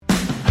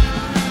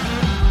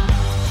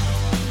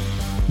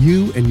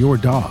You and your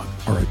dog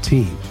are a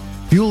team.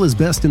 Fuel is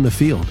best in the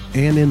field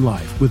and in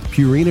life with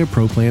Purina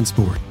Pro Plan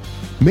Sport.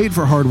 Made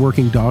for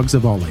hardworking dogs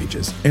of all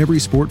ages, every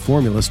sport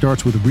formula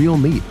starts with real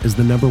meat as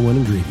the #1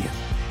 ingredient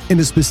and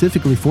is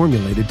specifically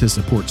formulated to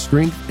support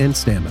strength and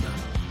stamina.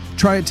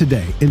 Try it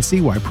today and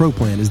see why Pro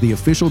Plan is the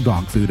official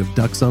dog food of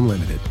Ducks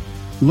Unlimited.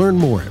 Learn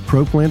more at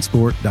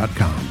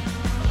ProPlansport.com.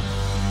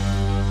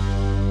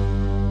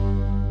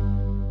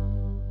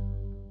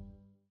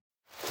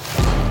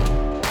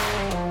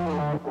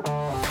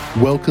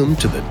 Welcome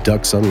to the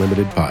Ducks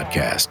Unlimited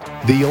podcast,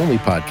 the only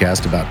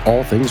podcast about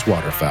all things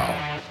waterfowl.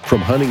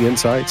 From hunting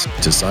insights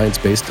to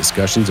science-based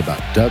discussions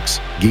about ducks,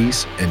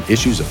 geese, and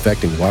issues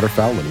affecting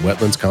waterfowl and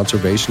wetlands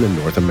conservation in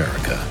North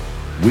America.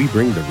 We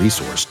bring the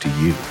resource to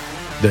you.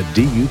 The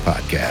DU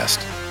Podcast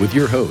with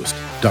your host,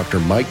 Dr.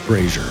 Mike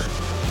Brazier.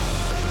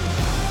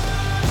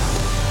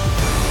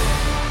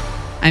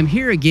 I'm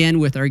here again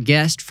with our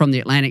guest from the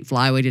Atlantic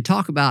Flyway to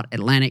talk about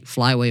Atlantic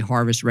Flyway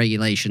harvest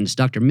regulations,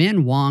 Dr.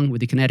 Min Wong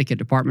with the Connecticut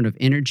Department of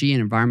Energy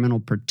and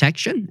Environmental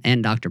Protection,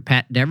 and Dr.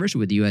 Pat Devers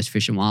with the U.S.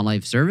 Fish and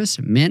Wildlife Service.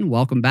 Min,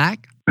 welcome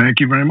back. Thank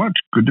you very much.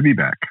 Good to be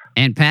back.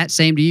 And Pat,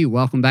 same to you.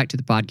 Welcome back to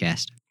the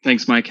podcast.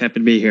 Thanks, Mike. Happy to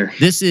be here.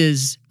 This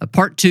is a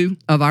part 2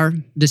 of our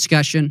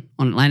discussion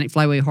on Atlantic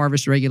Flyway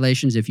harvest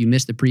regulations. If you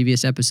missed the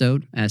previous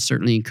episode, I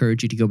certainly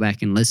encourage you to go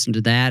back and listen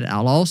to that.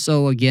 I'll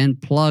also, again,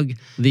 plug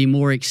the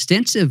more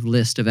extensive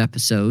list of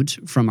episodes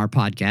from our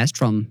podcast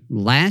from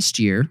last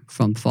year,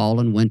 from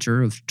fall and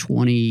winter of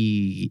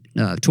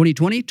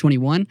 2020,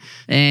 21.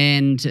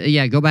 And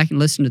go back and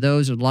listen to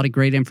those. There's a lot of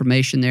great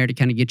information there to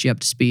kind of get you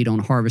up to speed on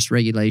harvest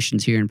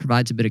regulations here and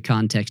provides a bit of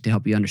context to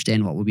help you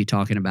understand what we'll be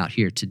talking about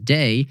here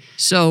today.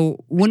 So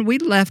when we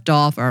left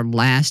off our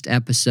last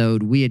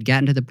episode, we had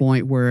gotten to the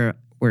point where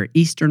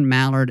Eastern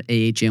Mallard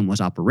AHM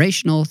was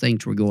operational,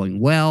 things were going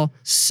well.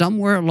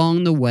 Somewhere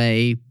along the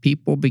way,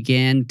 people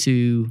began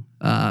to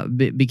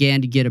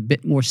get a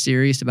bit more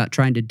serious about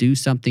trying to do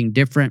something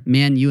different.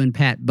 Min, you and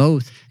Pat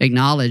both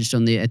acknowledged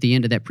at the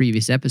end of that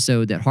previous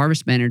episode that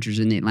harvest managers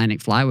in the Atlantic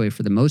Flyway,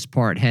 for the most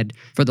part, had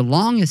for the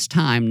longest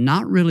time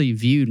not really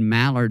viewed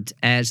mallards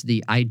as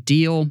the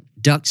ideal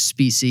duck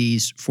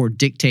species for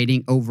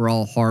dictating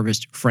overall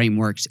harvest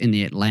frameworks in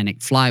the Atlantic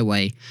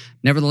Flyway.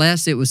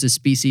 Nevertheless, it was a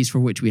species for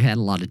which we had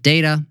a lot of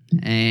data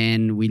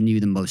and we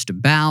knew the most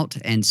about,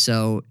 and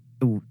so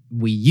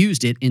we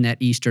used it in that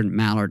Eastern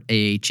Mallard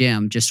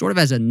AHM just sort of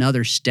as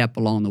another step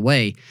along the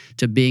way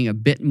to being a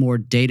bit more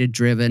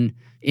data-driven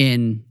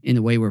in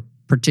the way we're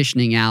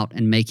partitioning out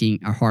and making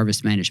our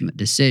harvest management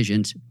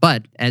decisions.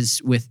 But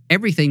as with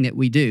everything that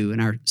we do in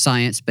our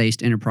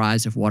science-based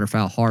enterprise of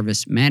waterfowl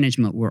harvest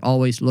management, we're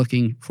always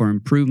looking for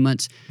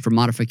improvements, for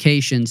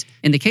modifications.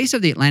 In the case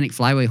of the Atlantic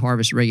Flyway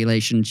harvest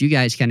regulations, you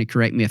guys kind of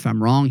correct me if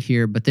I'm wrong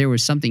here, but there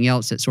was something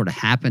else that sort of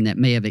happened that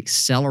may have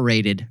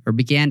accelerated or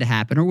began to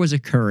happen or was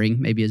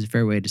occurring, maybe is a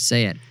fair way to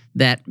say it,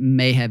 that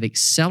may have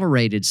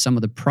accelerated some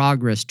of the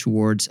progress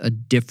towards a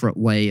different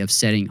way of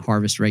setting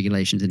harvest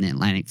regulations in the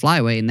Atlantic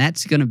Flyway, and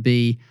that's going to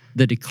be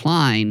the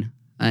decline,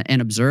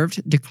 an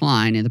observed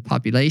decline in the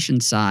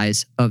population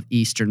size of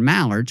eastern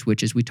mallards,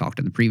 which, as we talked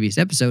in the previous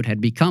episode,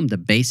 had become the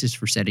basis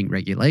for setting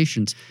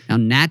regulations. Now,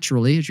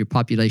 naturally, as your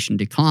population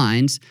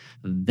declines,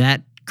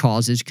 that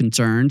causes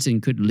concerns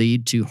and could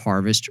lead to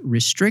harvest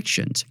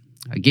restrictions.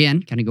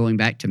 Again, kind of going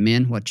back to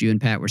Min, what you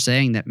and Pat were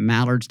saying, that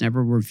mallards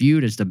never were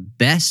viewed as the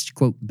best,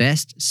 quote,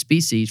 best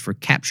species for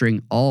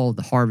capturing all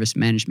the harvest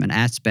management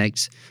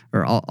aspects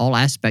or all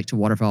aspects of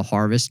waterfowl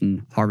harvest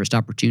and harvest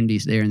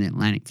opportunities there in the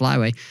Atlantic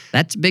Flyway.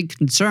 That's a big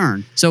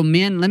concern. So,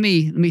 Min, let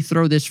me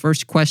throw this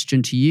first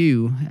question to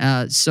you.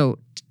 So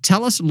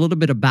tell us a little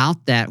bit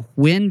about that.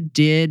 When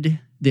did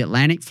the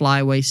Atlantic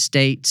Flyway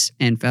states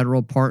and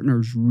federal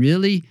partners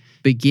really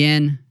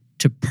begin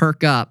to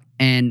perk up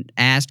and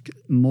ask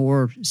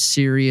more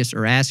serious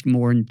or ask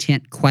more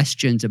intent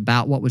questions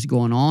about what was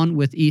going on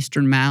with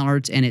eastern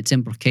mallards and its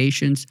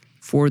implications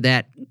for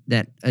that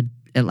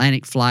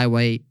Atlantic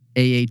Flyway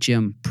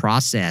AHM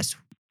process?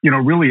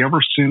 Really ever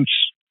since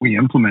we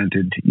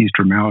implemented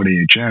Eastern Mallard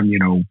AHM,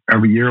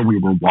 every year we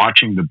were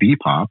watching the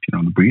BPOP,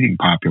 the breeding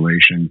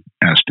population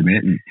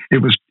estimate, and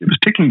it was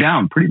ticking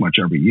down pretty much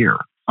every year.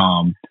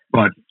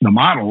 But the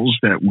models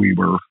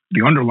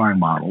the underlying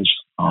models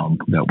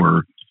that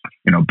were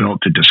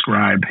built to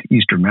describe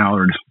eastern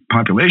mallard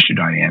population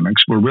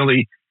dynamics were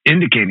really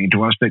indicating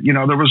to us that,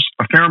 there was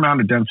a fair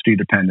amount of density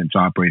dependence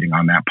operating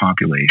on that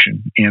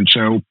population. And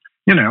so,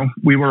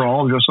 we were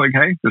all just like,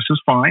 hey, this is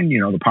fine.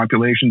 The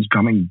population's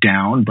coming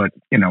down, but,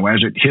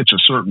 as it hits a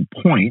certain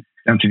point,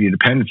 density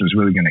dependence is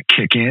really going to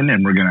kick in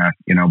and we're going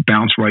to,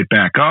 bounce right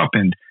back up,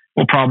 and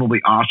we'll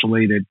probably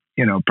oscillate at,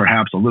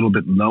 perhaps a little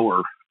bit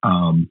lower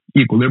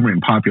equilibrium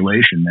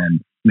population than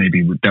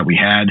maybe that we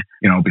had,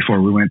 before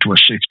we went to a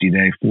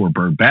 60-day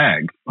 4-bird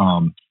bag.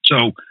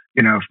 So,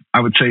 I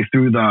would say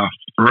through the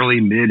early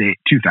mid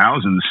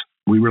 2000s,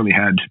 we really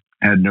had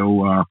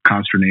no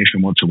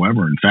consternation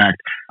whatsoever. In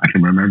fact, I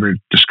can remember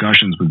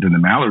discussions within the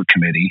Mallard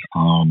Committee,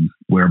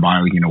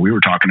 whereby, we were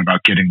talking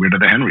about getting rid of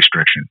the hen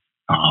restriction.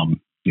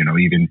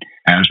 even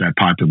as that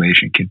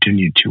population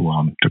continued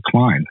to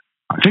decline.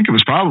 I think it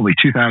was probably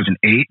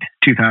 2008,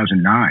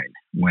 2009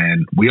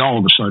 when we all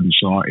of a sudden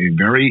saw a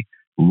very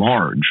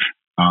large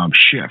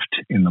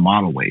shift in the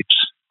model weights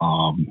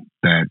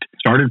that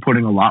started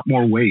putting a lot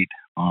more weight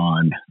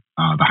on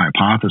the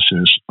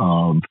hypothesis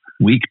of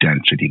weak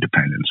density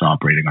dependence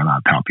operating on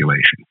that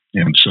population.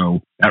 And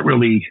so that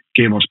really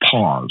gave us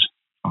pause.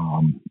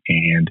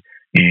 And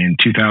in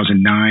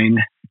 2009,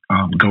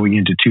 going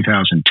into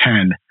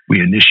 2010, we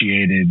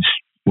initiated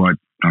what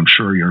I'm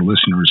sure your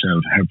listeners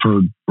have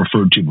heard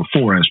referred to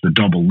before as the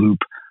double loop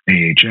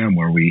AHM,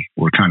 where we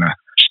were kind of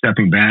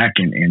stepping back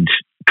and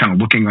kind of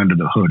looking under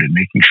the hood and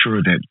making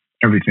sure that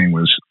everything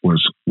was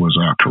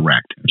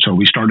correct. And so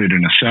we started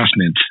an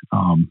assessment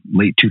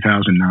late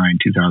 2009,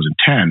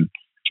 2010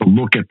 to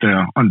look at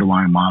the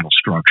underlying model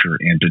structure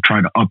and to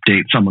try to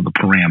update some of the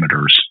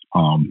parameters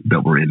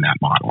that were in that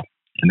model.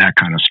 And that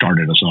kind of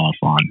started us off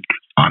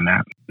on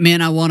that.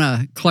 Man, I want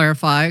to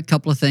clarify a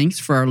couple of things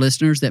for our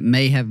listeners that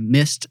may have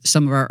missed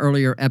some of our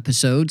earlier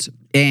episodes.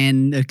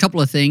 And a couple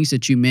of things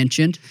that you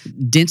mentioned.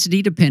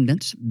 Density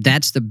dependence,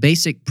 that's the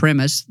basic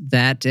premise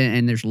that,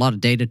 and there's a lot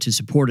of data to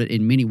support it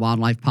in many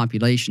wildlife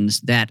populations,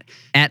 that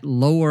at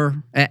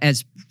lower,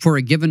 as for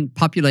a given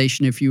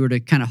population, if you were to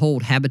kind of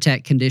hold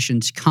habitat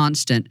conditions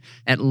constant,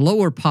 at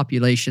lower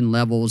population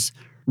levels,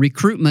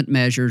 recruitment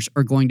measures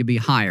are going to be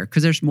higher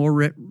because there's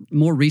more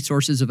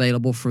resources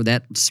available for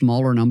that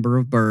smaller number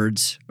of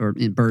birds, or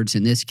birds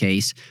in this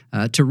case,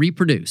 to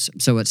reproduce.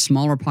 So at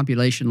smaller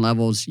population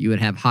levels, you would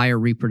have higher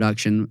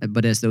reproduction,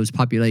 but as those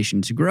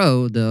populations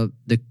grow, the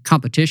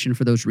competition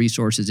for those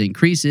resources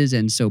increases,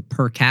 and so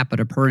per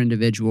capita, per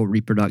individual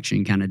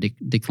reproduction kind of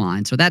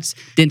declines. So that's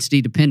density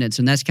dependence,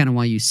 and that's kind of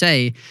why you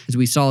say, as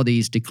we saw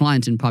these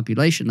declines in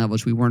population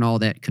levels, we weren't all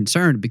that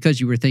concerned because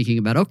you were thinking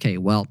about, okay,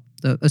 well,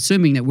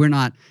 assuming that we're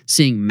not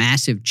seeing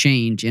massive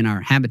change in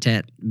our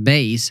habitat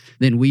base,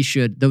 then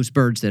those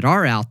birds that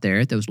are out there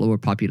at those lower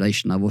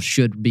population levels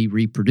should be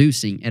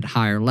reproducing at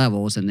higher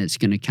levels, and it's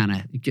going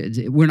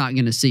to we're not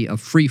going to see a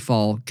free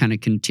fall kind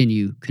of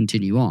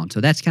continue on.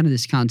 So that's kind of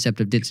this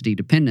concept of density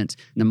dependence.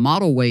 And the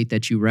model weight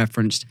that you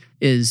referenced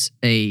is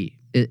a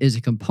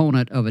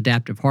component of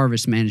adaptive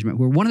harvest management,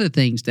 where one of the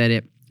things that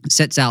it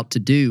sets out to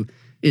do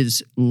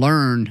is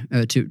learn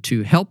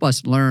to help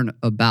us learn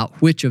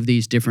about which of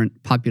these different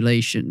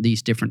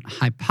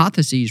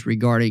hypotheses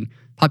regarding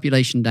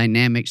population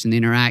dynamics and the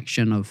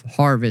interaction of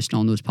harvest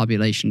on those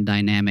population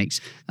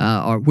dynamics,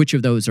 or which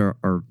of those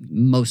are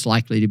most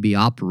likely to be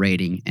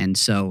operating. And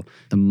so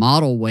the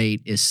model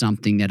weight is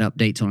something that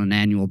updates on an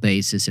annual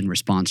basis in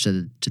response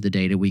to the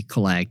data we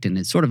collect. And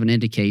it's sort of an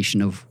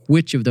indication of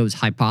which of those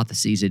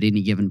hypotheses at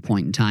any given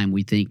point in time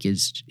we think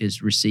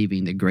is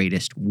receiving the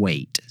greatest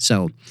weight.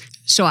 So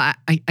I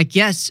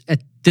guess at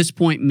this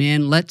point,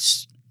 man,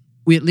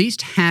 we at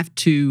least have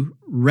to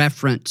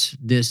reference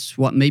this,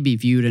 what may be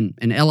viewed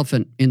an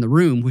elephant in the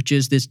room, which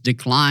is this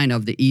decline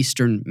of the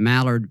eastern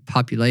mallard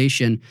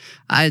population.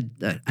 I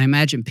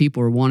imagine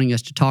people are wanting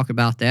us to talk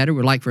about that, or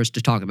would like for us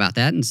to talk about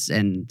that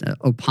and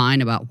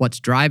opine about what's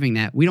driving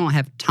that. We don't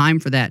have time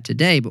for that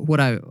today, but what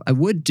I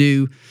would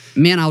do,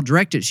 man, I'll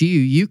direct it to you.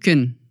 You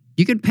can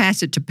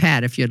pass it to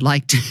Pat if you'd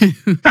like to,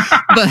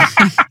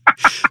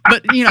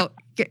 but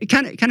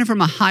kind of from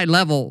a high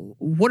level,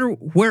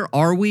 where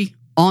are we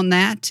on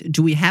that?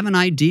 Do we have an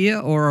idea,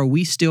 or are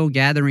we still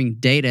gathering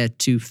data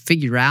to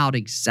figure out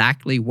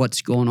exactly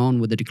what's going on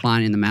with the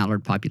decline in the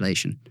mallard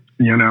population?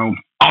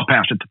 I'll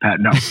pass it to Pat.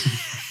 No.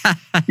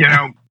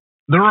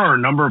 There are a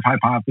number of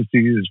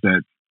hypotheses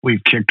that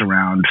we've kicked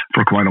around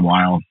for quite a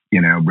while.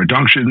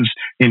 Reductions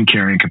in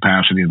carrying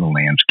capacity of the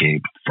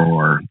landscape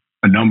for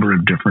a number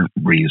of different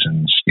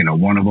reasons.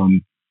 One of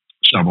them,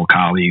 several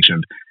colleagues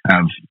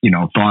have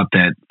thought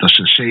that the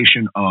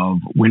cessation of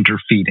winter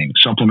feeding,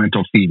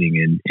 supplemental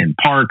feeding in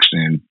parks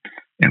and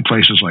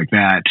places like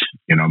that,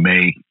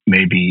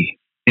 may be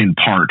in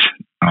part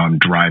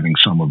driving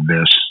some of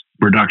this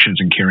reductions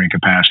in carrying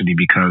capacity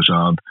because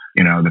of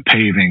the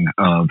paving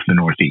of the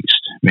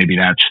Northeast. Maybe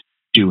that's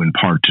due in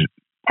part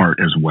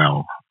as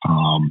well.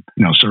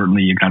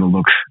 Certainly you got to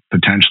look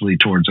potentially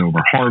towards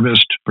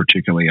overharvest,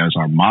 particularly as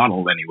our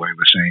model anyway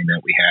was saying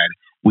that we had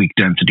weak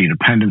density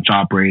dependence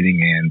operating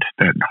and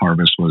that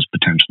harvest was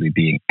potentially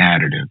being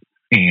additive.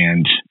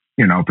 And,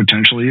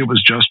 potentially it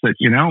was just that,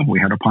 we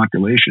had a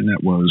population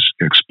that was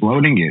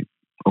exploding. It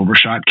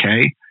overshot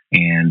K,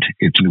 and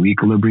its new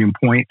equilibrium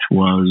point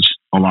was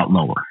a lot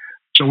lower.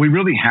 So we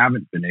really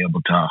haven't been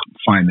able to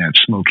find that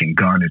smoking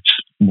gun. It's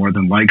more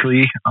than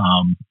likely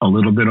a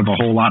little bit of a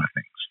whole lot of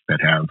things that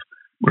have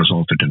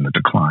resulted in the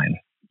decline.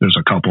 There's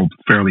a couple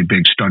fairly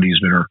big studies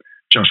that are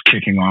just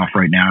kicking off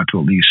right now to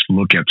at least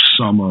look at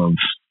some of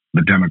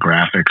the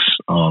demographics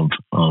of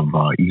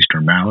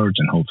eastern mallards,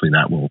 and hopefully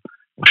that will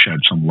shed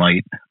some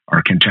light.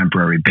 Our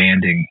contemporary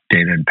banding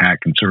data, and Pat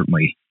can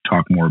certainly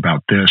talk more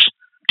about this,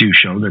 do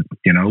show that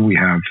we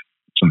have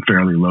some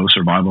fairly low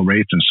survival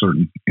rates in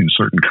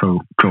certain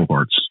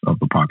cohorts of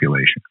the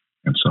population.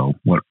 And so,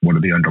 what are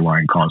the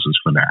underlying causes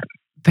for that?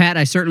 Pat,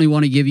 I certainly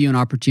want to give you an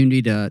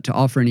opportunity to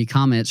offer any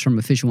comments from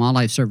a Fish and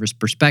Wildlife Service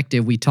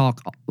perspective. We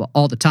talk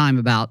all the time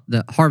about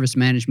the harvest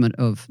management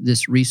of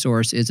this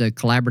resource is a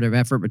collaborative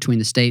effort between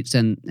the states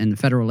and the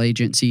federal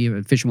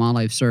agency, Fish and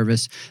Wildlife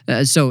Service.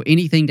 So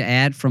anything to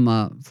add from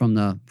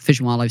the Fish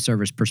and Wildlife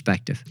Service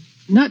perspective?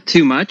 Not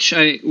too much.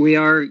 We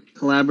are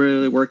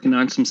collaboratively working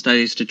on some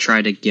studies to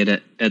try to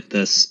get at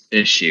this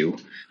issue.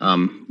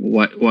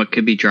 What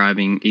could be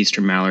driving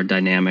eastern mallard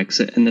dynamics?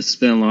 And this has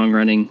been a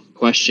long-running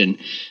question.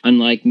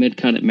 Unlike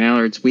mid-continent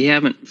mallards, we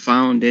haven't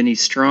found any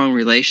strong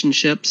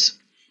relationships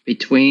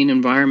between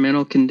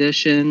environmental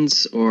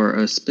conditions or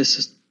a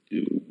specific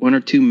one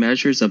or two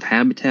measures of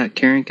habitat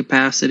carrying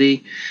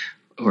capacity,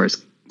 or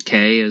as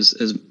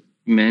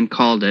men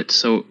called it.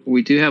 So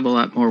we do have a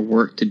lot more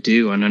work to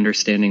do on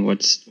understanding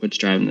what's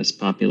driving this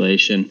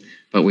population,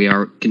 but we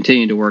are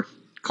continuing to work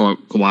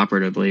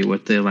cooperatively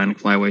with the Atlantic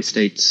Flyway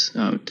states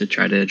to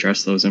try to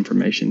address those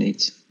information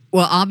needs.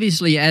 Well,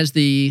 obviously, as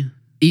the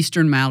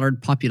eastern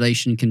mallard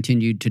population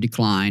continued to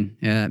decline,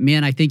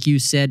 I think you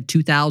said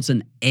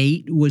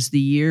 2008 was the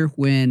year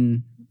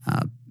when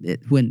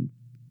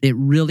it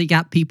really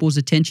got people's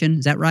attention.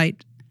 Is that right?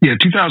 Yeah,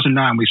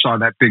 2009, we saw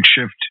that big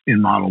shift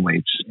in model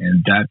weights,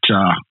 and that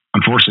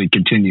unfortunately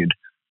continued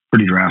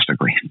pretty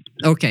drastically.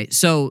 Okay,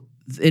 so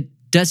it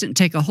doesn't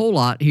take a whole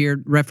lot here,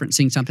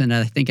 referencing something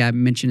that I think I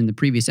mentioned in the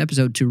previous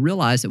episode, to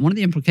realize that one of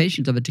the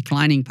implications of a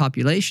declining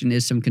population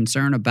is some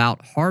concern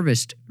about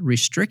harvest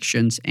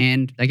restrictions.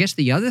 And I guess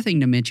the other thing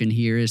to mention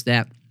here is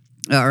that,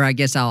 or I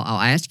guess I'll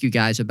ask you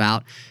guys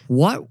about,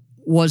 what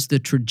was the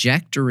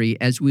trajectory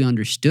as we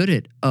understood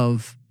it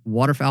of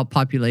waterfowl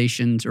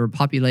populations or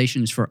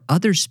populations for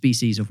other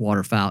species of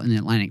waterfowl in the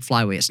Atlantic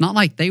Flyway? It's not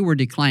like they were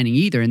declining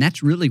either, and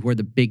that's really where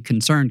the big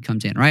concern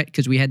comes in, right?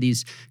 Because we had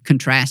these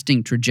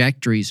contrasting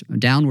trajectories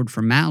downward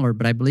for mallard,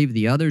 but I believe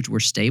the others were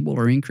stable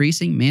or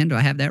increasing. Man, do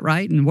I have that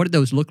right? And what did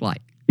those look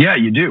like? Yeah,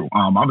 you do.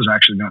 I was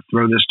actually going to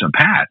throw this to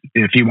Pat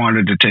if he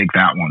wanted to take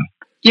that one.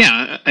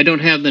 Yeah, I don't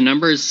have the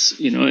numbers,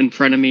 in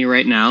front of me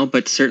right now,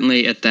 but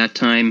certainly at that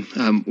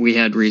time, we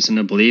had reason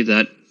to believe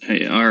that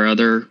our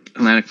other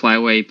Atlantic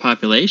Flyway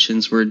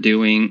populations were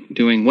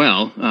doing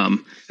well.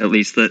 At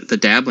least the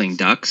dabbling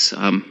ducks.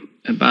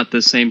 About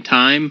the same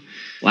time,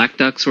 black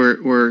ducks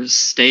were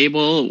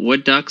stable.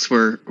 Wood ducks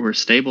were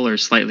stable or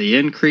slightly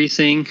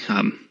increasing.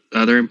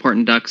 Other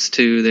important ducks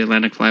to the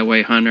Atlantic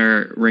Flyway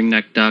hunter,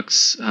 ringneck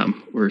ducks,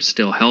 were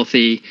still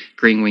healthy.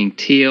 Green-winged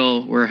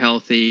teal were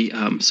healthy.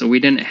 So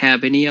we didn't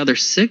have any other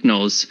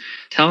signals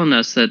telling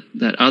us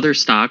that other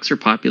stocks or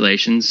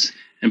populations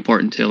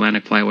important to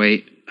Atlantic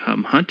Flyway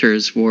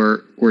hunters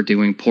were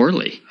doing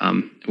poorly,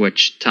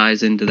 which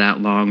ties into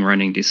that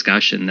long-running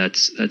discussion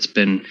that's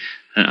been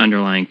an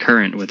underlying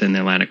current within the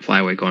Atlantic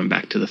Flyway going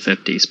back to the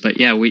 50s. But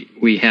yeah,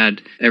 we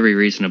had every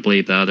reason to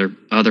believe the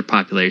other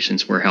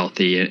populations were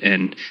healthy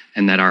and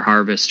that our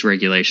harvest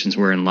regulations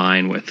were in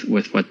line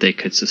with what they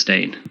could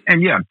sustain.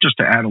 And yeah, just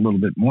to add a little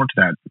bit more to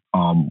that,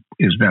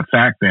 is that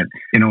fact that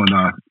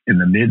in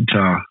the mid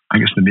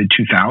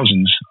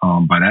 2000s,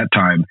 by that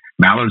time,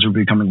 mallards were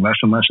becoming less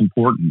and less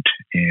important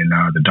in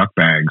the duck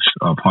bags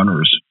of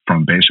hunters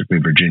from basically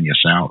Virginia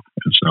south.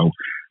 And so,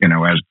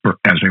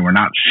 as they were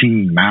not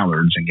seeing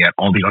mallards, and yet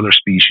all the other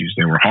species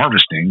they were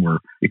harvesting were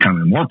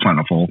becoming more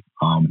plentiful,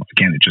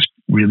 again, it just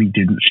really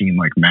didn't seem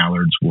like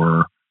mallards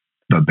were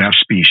the best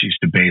species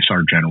to base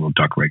our general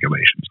duck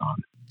regulations on.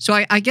 So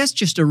I guess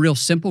just a real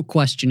simple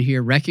question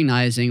here,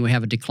 recognizing we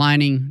have a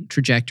declining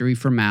trajectory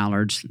for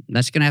mallards.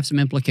 That's going to have some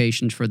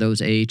implications for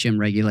those AHM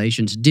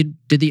regulations. Did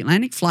the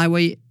Atlantic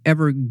Flyway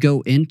ever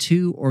go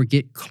into or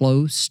get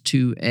close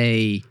to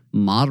a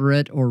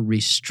moderate or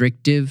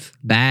restrictive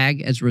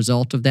bag as a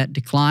result of that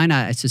decline?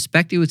 I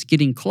suspect it was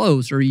getting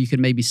close, or you could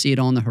maybe see it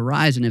on the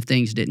horizon if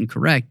things didn't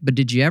correct. But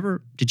did you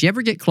ever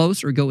get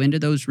close or go into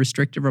those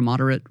restrictive or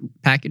moderate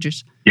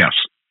packages? Yes.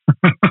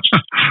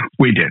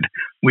 We did.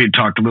 We had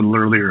talked a little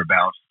earlier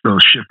about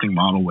those shifting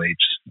model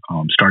weights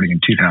starting in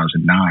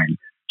 2009.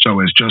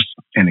 So as just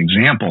an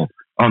example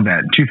of that,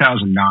 in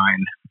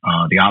 2009,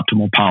 the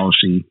optimal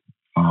policy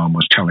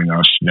was telling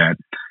us that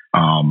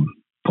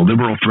the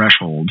liberal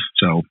threshold,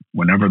 so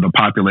whenever the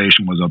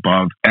population was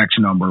above X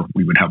number,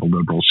 we would have a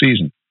liberal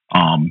season.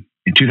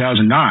 In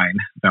 2009,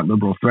 that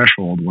liberal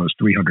threshold was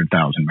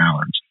 300,000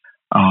 mallards.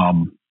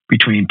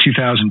 Between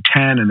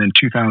 2010 and then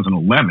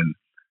 2011,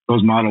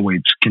 those model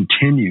weights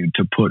continued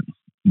to put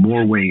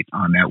more weight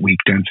on that weak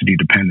density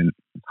dependent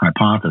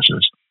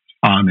hypothesis.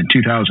 In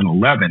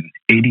 2011,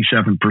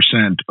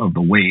 87% of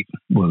the weight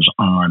was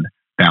on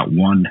that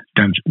one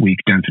weak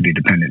density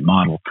dependent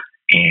model.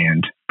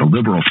 And the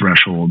liberal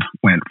threshold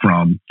went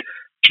from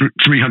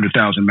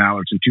 300,000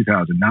 mallards in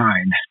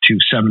 2009 to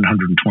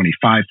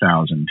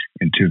 725,000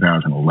 in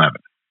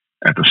 2011.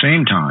 At the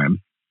same time,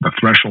 the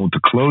threshold to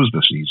close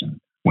the season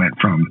went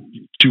from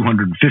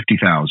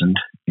 250,000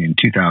 in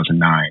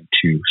 2009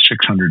 to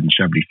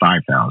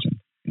 675,000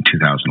 in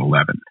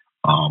 2011.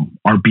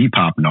 Our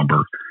BPOP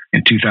number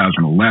in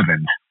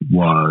 2011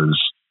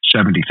 was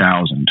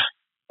 70,000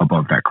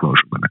 above that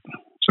closure limit.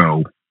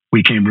 So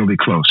we came really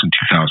close in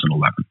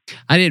 2011.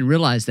 I didn't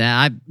realize that.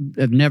 I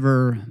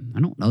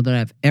don't know that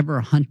I've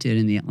ever hunted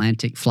in the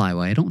Atlantic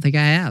Flyway. I don't think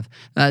I have.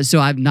 So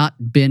I've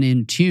not been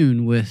in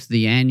tune with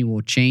the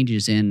annual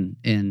changes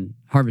in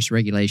harvest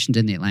regulations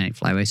in the Atlantic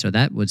Flyway. So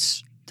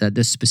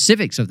the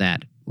specifics of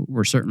that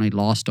were certainly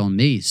lost on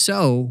me.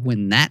 So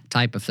when that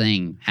type of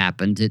thing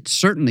happens, it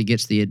certainly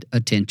gets the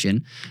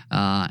attention,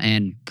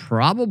 and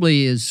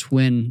probably is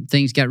when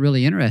things got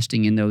really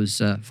interesting in those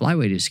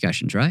Flyway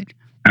discussions, right?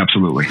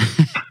 Absolutely.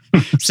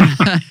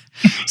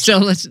 So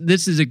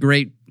this is a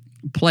great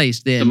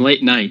place then. Some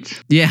late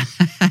nights. Yeah,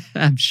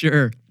 I'm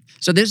sure.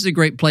 So this is a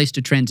great place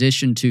to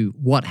transition to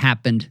what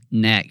happened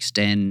next.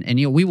 And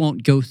we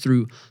won't go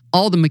through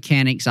all the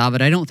mechanics of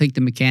it. I don't think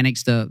the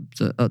mechanics,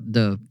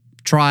 the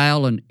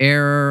trial and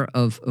error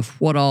of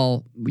what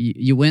all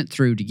you went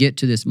through to get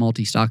to this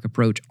multi-stock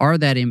approach are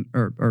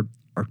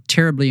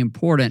terribly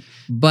important,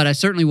 but I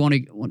certainly want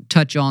to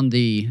touch on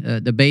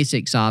the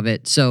basics of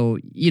it. So,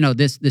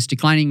 this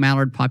declining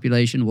mallard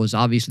population was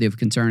obviously of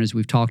concern, as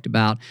we've talked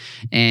about,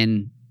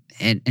 and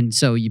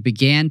so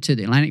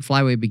the Atlantic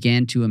Flyway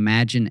began to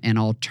imagine an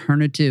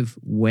alternative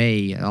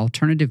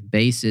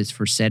basis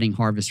for setting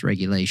harvest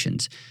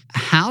regulations.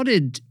 How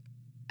did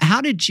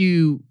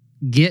you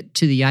get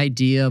to the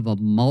idea of a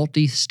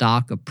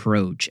multi-stock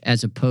approach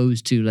as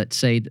opposed to, let's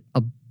say,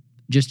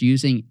 just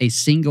using a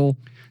single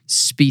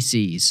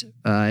species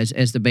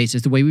as the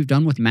basis, the way we've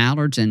done with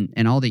mallards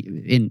and all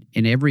in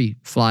every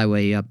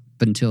flyway up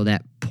until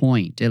that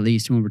point, at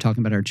least when we're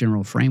talking about our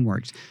general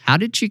frameworks? How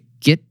did you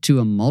get to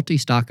a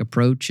multi-stock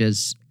approach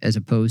as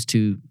opposed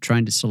to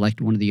trying to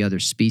select one of the other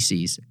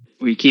species?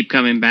 We keep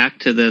coming back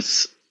to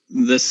this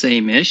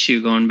same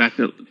issue, going back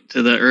to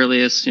the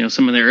earliest,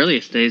 some of the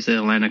earliest days of the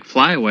Atlantic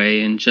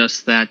Flyway, and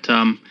just that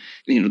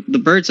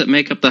the birds that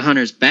make up the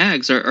hunter's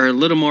bags are a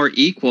little more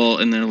equal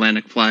in the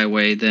Atlantic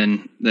Flyway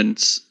than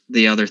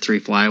the other three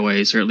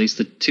flyways, or at least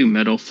the two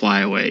middle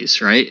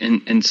flyways, right?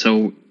 And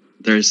so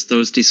there's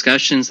those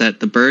discussions that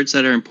the birds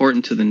that are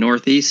important to the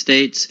Northeast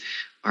states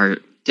are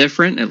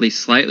different, at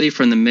least slightly,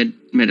 from the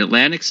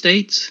mid-Atlantic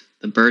states.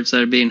 The birds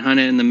that are being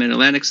hunted in the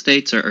mid-Atlantic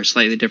states are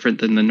slightly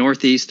different than the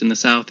Northeast and the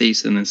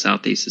Southeast, and the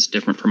Southeast is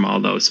different from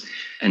all those.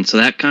 And so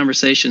that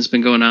conversation's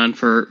been going on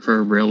for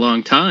a real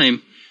long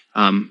time.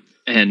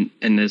 And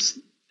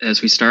as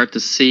we start to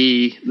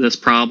see this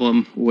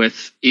problem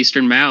with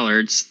eastern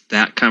mallards,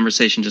 that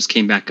conversation just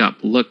came back up.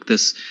 Look,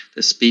 this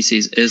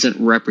species isn't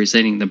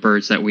representing the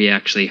birds that we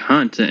actually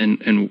hunt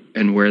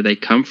and where they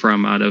come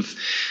from out of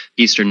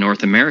eastern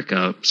North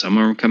America. Some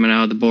are coming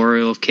out of the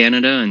boreal of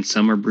Canada, and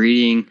some are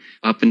breeding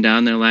up and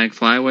down the Atlantic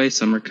Flyway.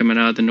 Some are coming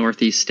out of the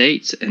Northeast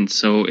states. And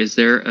so is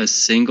there a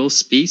single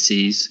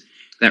species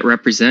that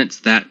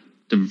represents that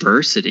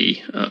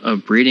diversity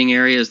of breeding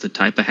areas, the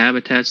type of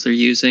habitats they're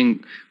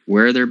using,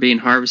 where they're being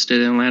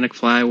harvested in the Atlantic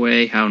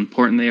Flyway, how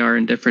important they are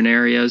in different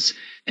areas?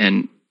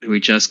 And we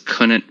just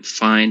couldn't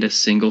find a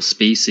single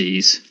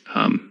species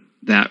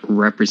that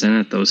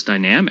represented those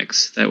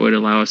dynamics that would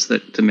allow us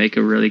to make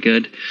a really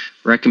good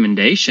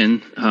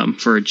recommendation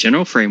for a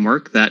general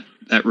framework that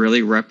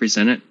really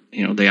represented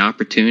the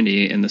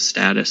opportunity and the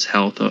status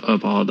health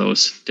of all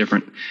those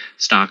different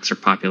stocks or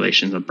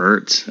populations of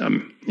birds.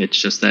 It's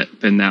just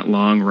been that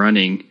long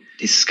running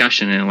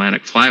discussion in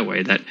Atlantic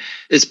Flyway that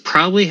is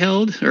probably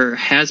held or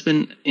has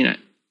been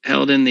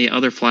held in the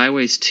other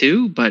flyways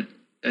too, but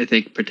I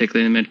think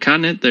particularly in the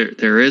mid-continent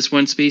there is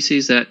one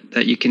species that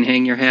you can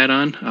hang your hat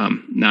on,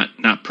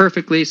 not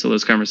perfectly, so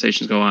those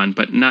conversations go on,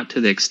 but not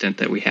to the extent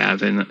that we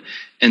have in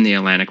the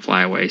Atlantic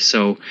Flyway.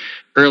 So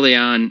early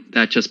on,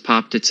 that just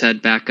popped its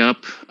head back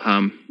up,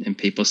 and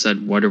people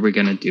said, what are we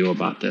going to do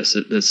about this?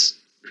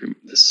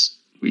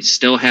 We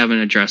still haven't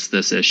addressed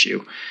this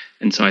issue.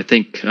 And so I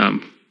think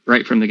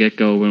right from the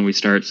get-go, when we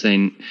start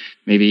saying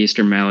maybe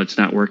eastern mallard's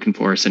not working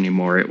for us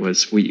anymore, it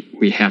was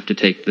we have to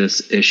take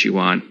this issue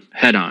on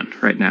head on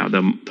right now,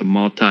 the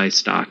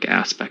multi-stock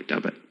aspect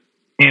of it.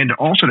 And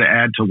also to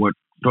add to what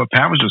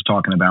Pat was just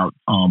talking about,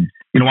 on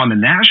the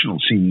national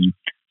scene,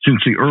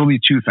 since the early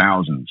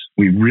 2000s,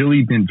 we've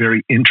really been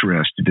very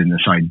interested in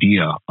this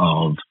idea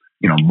of,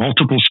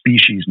 multiple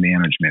species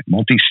management,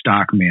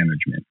 multi-stock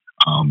management.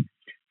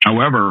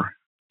 However,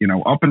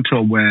 up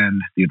until when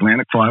the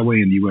Atlantic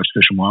Flyway and the U.S.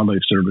 Fish and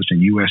Wildlife Service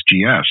and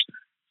USGS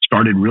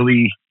started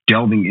really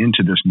delving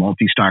into this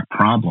multi-stock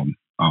problem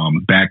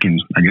back in,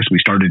 I guess we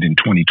started in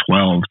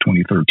 2012,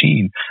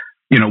 2013,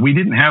 we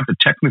didn't have the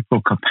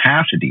technical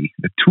capacity,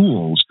 the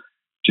tools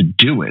to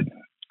do it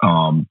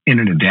in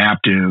an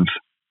adaptive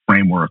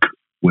framework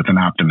with an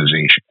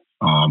optimization.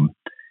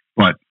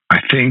 But I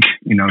think,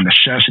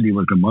 necessity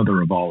was the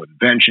mother of all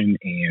invention,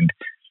 and,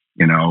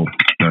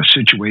 the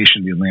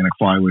situation the Atlantic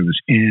Flyway was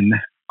in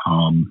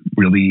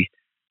really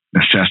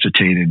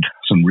necessitated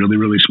some really,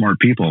 really smart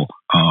people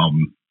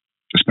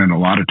to spend a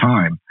lot of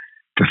time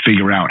to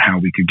figure out how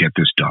we could get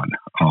this done.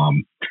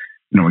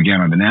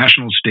 Again, on the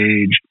national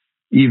stage,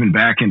 even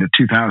back into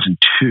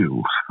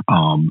 2002,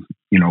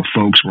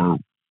 folks were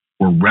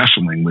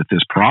wrestling with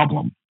this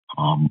problem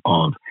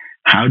of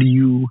how do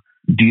you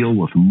deal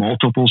with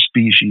multiple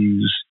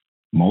species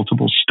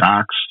multiple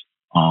stocks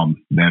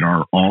that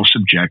are all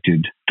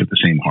subjected to the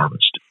same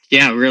harvest.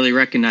 Yeah, really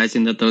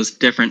recognizing that those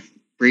different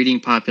breeding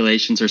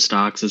populations or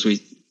stocks, as we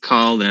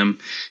call them,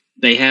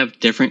 they have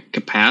different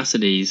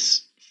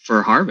capacities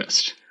for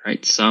harvest,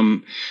 right?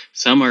 Some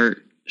are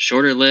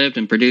shorter lived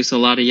and produce a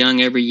lot of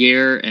young every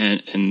year,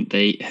 and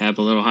they have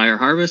a little higher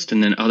harvest,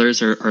 and then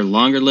others are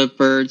longer lived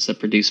birds that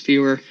produce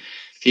fewer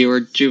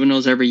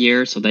juveniles every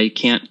year, so they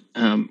can't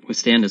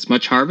withstand as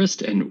much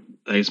harvest. And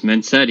as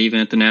men said, even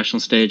at the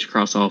national stage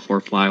across all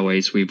 4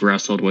 flyways, we've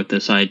wrestled with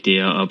this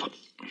idea of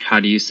how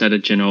do you set a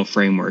general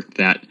framework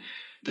that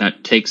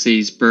takes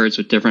these birds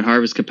with different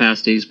harvest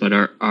capacities but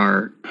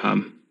are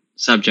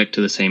subject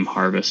to the same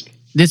harvest.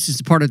 This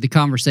is part of the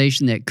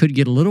conversation that could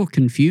get a little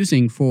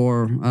confusing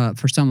for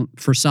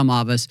some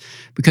of us,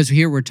 because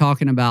here we're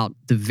talking about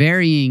the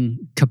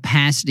varying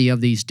capacity of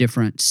these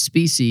different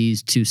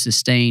species to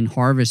sustain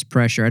harvest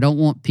pressure. I don't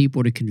want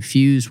people to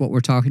confuse what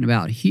we're talking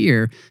about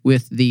here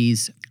with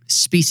these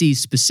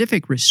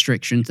species-specific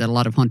restrictions that a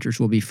lot of hunters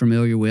will be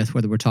familiar with,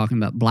 whether we're talking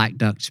about black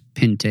ducks,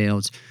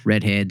 pintails,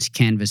 redheads,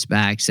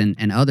 canvasbacks,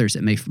 and others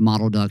that may,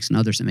 mottle ducks and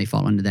others that may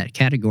fall into that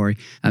category.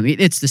 I mean,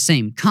 it's the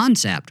same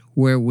concept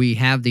where we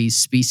have these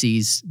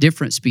species,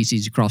 different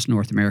species across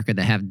North America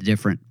that have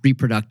different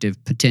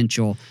reproductive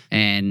potential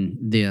and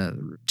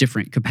the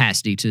different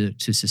capacity to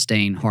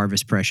sustain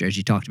harvest pressure, as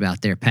you talked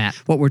about there, Pat.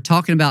 What we're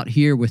talking about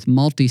here with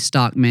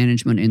multi-stock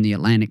management in the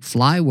Atlantic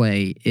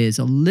Flyway is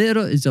a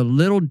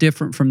little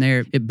different from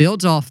there. It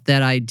builds off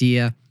that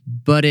idea,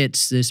 but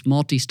it's this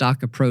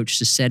multi-stock approach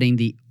to setting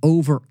the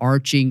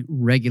overarching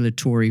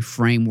regulatory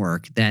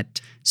framework, that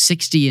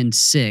 60 and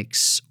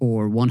 6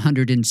 or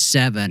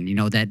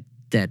 107,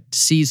 that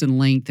season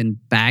length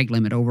and bag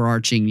limit,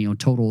 overarching,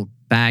 total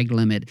bag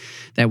limit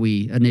that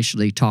we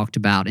initially talked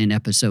about in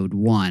episode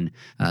 1.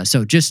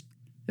 So just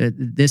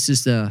this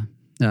is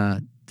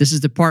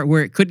the part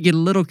where it could get a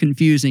little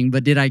confusing,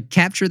 but did I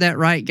capture that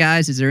right,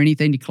 guys? Is there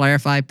anything to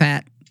clarify,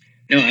 Pat?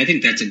 No, I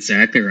think that's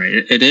exactly right.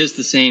 It is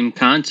the same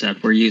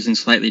concept. We're using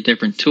slightly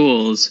different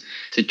tools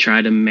to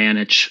try to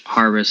manage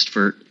harvest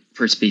for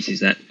species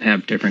that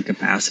have different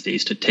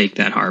capacities to take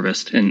that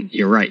harvest. And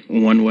you're right.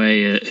 One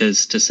way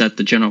is to set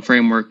the general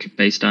framework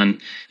based on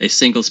a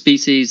single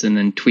species and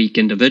then tweak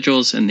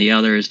individuals. And the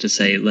other is to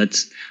say,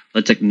 let's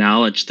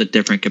acknowledge the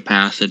different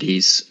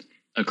capacities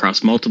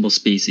across multiple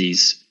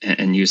species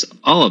and use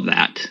all of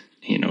that,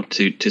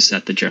 to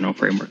set the general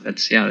framework.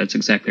 That's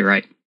exactly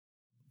right.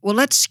 Well,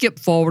 let's skip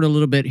forward a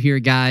little bit here,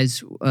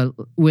 guys.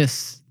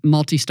 With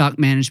multi-stock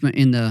management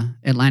in the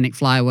Atlantic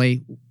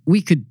Flyway,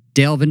 we could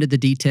delve into the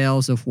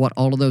details of what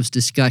all of those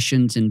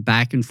discussions and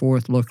back and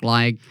forth look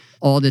like,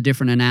 all the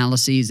different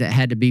analyses that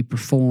had to be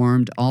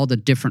performed, all the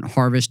different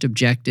harvest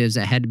objectives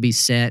that had to be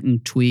set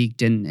and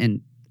tweaked,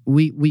 and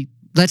we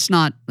let's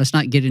not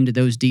get into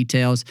those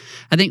details.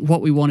 I think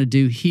what we want to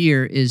do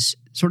here is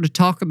sort of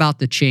talk about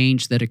the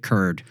change that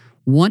occurred.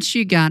 Once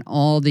you got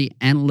all the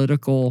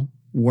analytical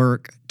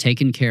work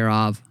taken care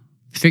of,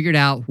 figured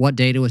out what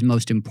data was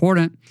most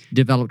important,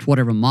 developed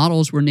whatever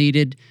models were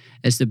needed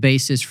as the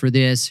basis for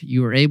this,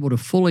 you were able to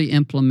fully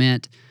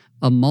implement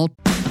a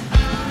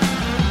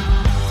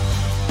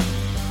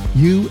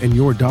You and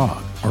your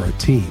dog are a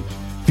team.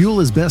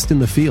 Fuel is best in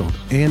the field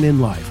and in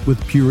life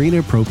with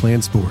Purina Pro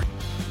Plan Sport.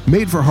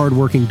 Made for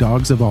hardworking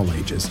dogs of all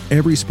ages,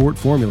 every sport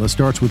formula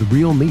starts with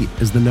real meat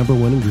as the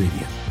 #1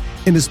 ingredient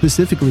and is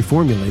specifically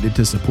formulated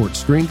to support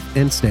strength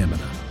and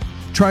stamina.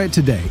 Try it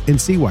today and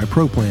see why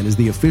Pro Plan is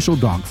the official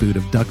dog food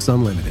of Ducks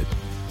Unlimited.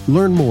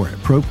 Learn more at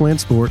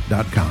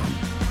ProPlansport.com.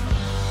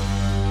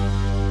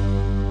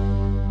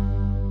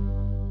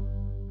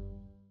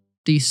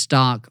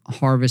 Multi-stock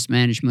harvest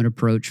management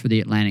approach for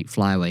the Atlantic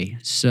Flyway.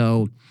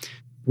 So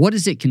what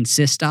does it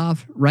consist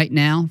of right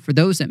now? For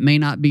those that may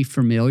not be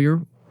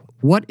familiar,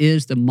 what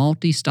is the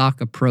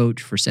multi-stock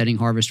approach for setting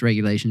harvest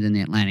regulations in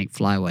the Atlantic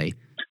Flyway?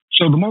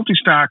 So the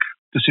multi-stock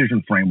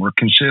decision framework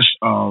consists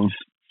of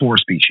 4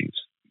 species: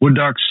 wood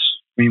ducks,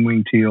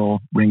 green-winged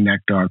teal, ringneck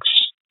ducks,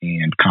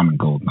 and common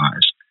golden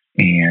eyes.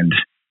 And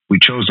we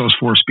chose those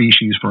 4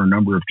 species for a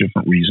number of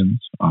different reasons.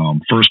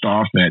 First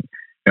off, that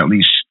at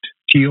least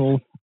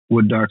teal,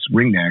 wood ducks,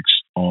 ringnecks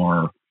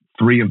are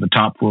 3 of the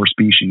top 4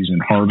 species in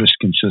harvest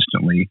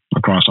consistently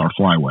across our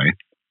flyway.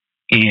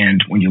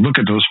 And when you look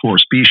at those 4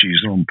 species,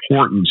 their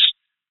importance,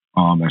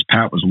 as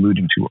Pat was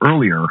alluding to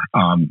earlier,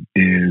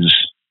 is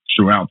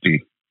throughout the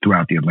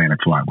Atlantic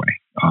Flyway.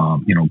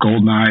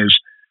 Golden eyes,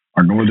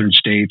 our northern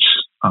states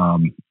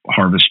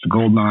harvest the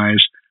golden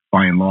eyes.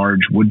 By and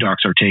large, wood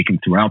ducks are taken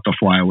throughout the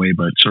flyway,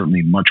 but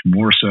certainly much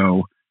more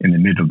so in the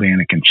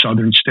mid-Atlantic and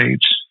southern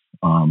states.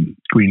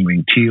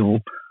 Green-winged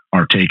teal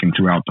are taken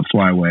throughout the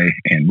flyway,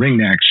 and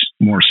ringnecks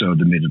more so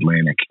the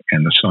mid-Atlantic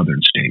and the southern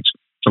states.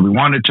 So we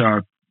wanted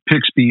to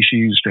pick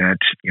species that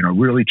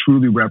really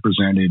truly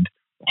represented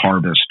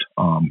harvest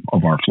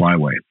of our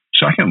flyway.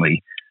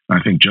 Secondly,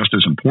 I think just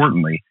as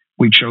importantly,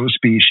 we chose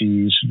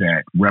species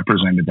that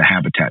represented the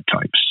habitat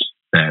types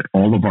that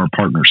all of our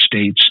partner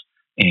states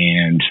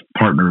and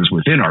partners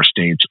within our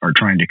states are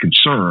trying to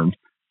conserve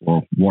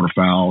for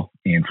waterfowl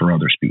and for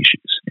other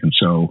species. And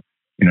so,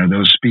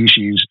 those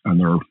species and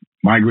their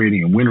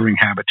migrating and wintering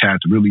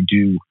habitats really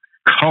do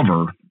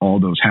cover all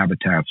those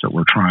habitats that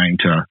we're trying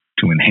to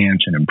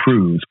enhance and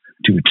improve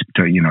to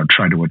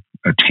try to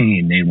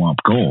attain NAWAMP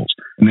goals.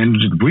 And then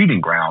to the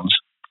breeding grounds,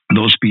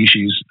 those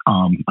species,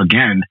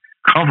 again,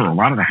 cover a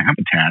lot of the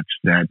habitats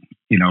that,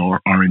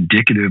 are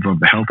indicative of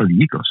the health of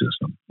the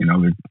ecosystem.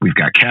 We've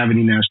got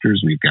cavity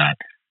nesters, we've got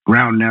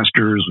ground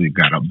nesters, we've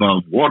got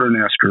above water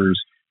nesters.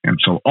 And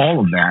so all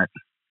of that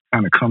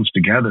kind of comes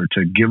together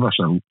to give us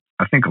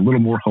I think a little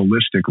more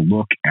holistic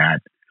look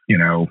at,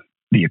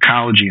 the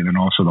ecology and then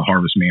also the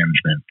harvest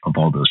management of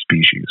all those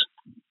species.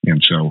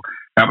 And so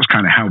that was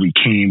kind of how we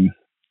came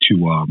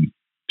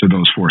to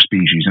those 4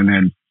 species. And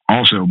then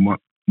also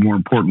more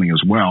importantly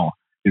as well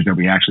is that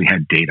we actually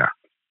had data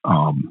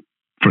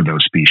for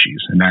those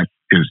species. And that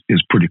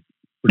is pretty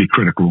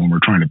critical when we're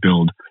trying to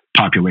build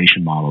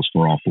population models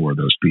for all 4 of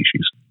those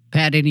species.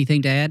 Pat,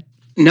 anything to add?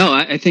 No,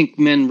 I think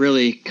Men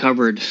really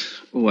covered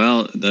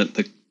well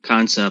the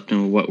concept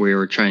and what we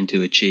were trying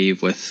to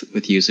achieve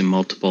with using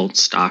multiple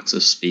stocks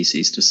of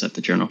species to set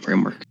the general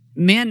framework.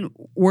 Men,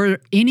 were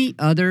any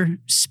other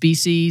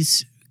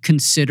species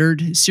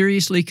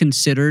seriously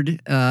considered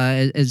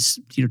as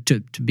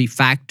to be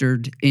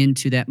factored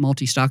into that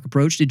multi-stock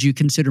approach? Did you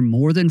consider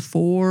more than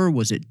 4?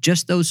 Was it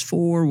just those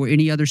 4? Were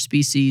any other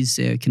species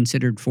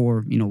considered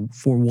for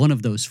one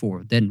of those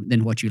 4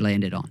 than what you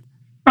landed on?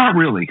 Not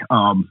really.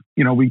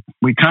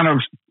 We kind of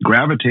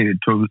gravitated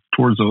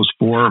towards those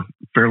 4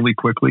 fairly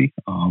quickly.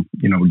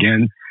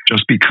 Again,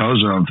 just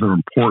because of their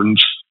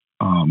importance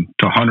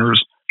to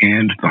hunters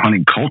and the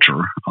hunting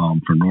culture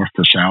from north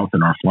to south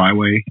in our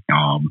flyway.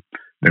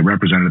 They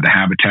represented the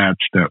habitats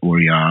that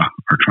we are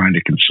trying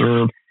to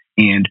conserve.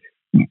 And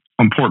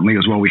importantly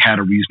as well, we had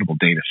a reasonable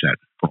data set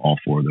for all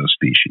 4 of those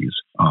species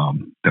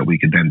that we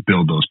could then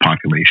build those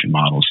population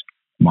models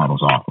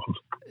off of.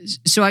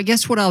 So I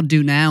guess what I'll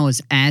do now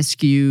is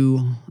ask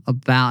you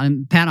about,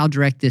 and Pat, I'll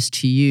direct this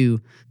to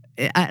you.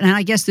 And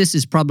I guess this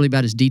is probably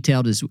about as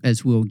detailed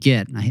as we'll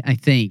get, I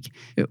think.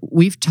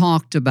 We've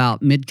talked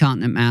about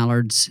mid-continent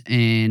mallards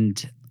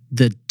and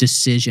the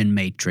decision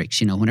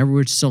matrix. Whenever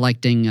we're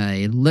selecting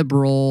a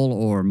liberal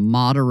or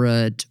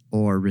moderate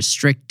or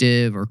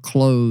restrictive or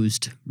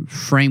closed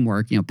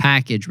framework,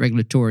 package,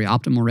 regulatory,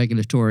 optimal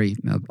regulatory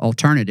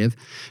alternative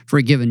for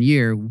a given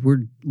year,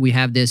 we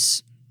have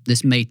this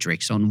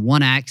matrix. On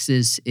one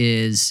axis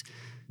is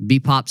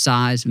BPOP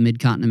size of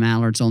mid-continent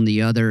mallards. On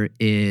the other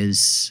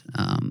is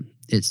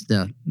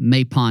the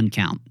Maypond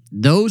count.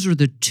 Those are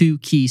the 2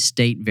 key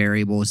state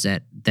variables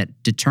that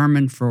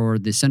determine for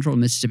the Central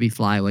Mississippi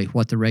Flyway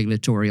what the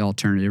regulatory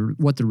alternative,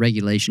 what the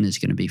regulation is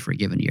going to be for a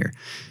given year.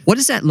 What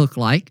does that look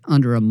like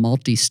under a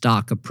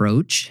multi-stock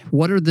approach?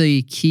 What are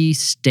the key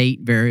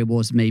state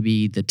variables,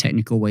 maybe the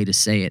technical way to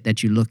say it,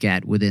 that you look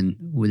at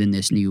within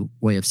this new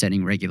way of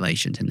setting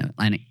regulations in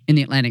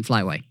the Atlantic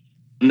Flyway?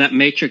 And that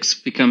matrix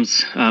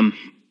becomes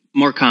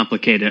more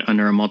complicated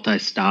under a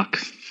multi-stock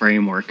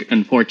framework.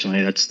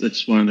 Unfortunately,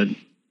 that's one of the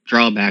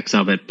drawbacks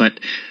of it. But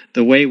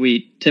the way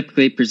we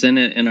typically present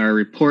it in our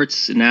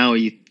reports now,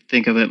 you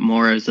think of it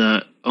more as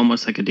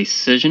almost like a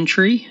decision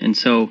tree. And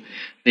so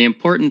the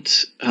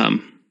important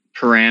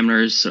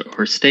parameters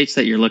or states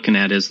that you're looking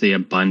at is the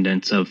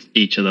abundance of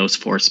each of those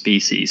 4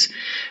 species.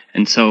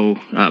 And so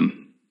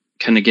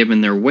kind of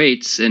given their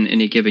weights in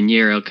any given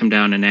year, I'll come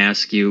down and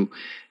ask you,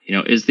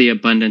 is the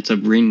abundance of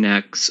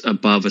ringnecks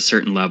above a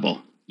certain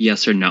level?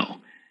 Yes or no?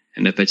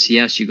 And if it's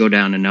yes, you go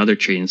down another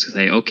tree and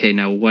say, okay,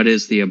 now what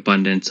is the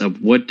abundance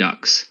of wood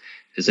ducks?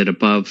 Is it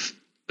above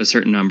a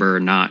certain number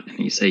or not? And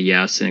you say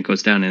yes, and it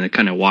goes down and it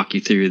kind of walk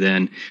you through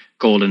then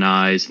golden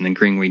eyes and then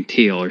green-winged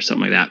teal or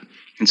something like that.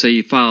 And so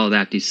you follow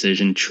that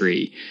decision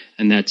tree,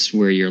 and that's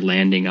where you're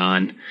landing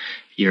on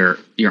your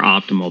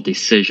optimal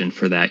decision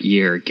for that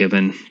year,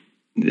 given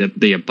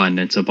the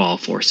abundance of all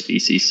 4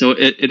 species. So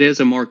it is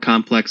a more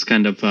complex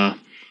kind of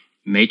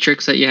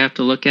matrix that you have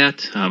to look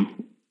at.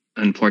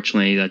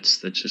 Unfortunately,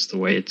 that's just the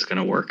way it's going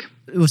to work.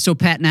 So,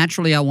 Pat,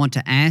 naturally, I want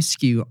to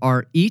ask you,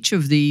 are each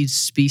of these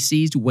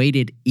species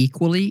weighted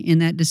equally in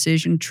that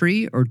decision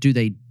tree, or do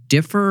they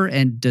differ,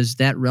 and does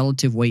that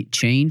relative weight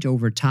change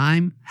over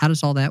time? How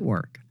does all that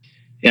work?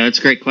 Yeah, that's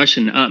a great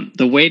question.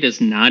 The weight is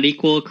not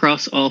equal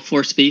across all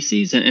 4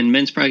 species, and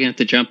Men's probably going to have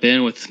to jump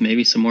in with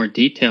maybe some more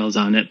details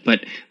on it,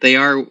 but they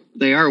are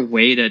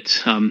weighted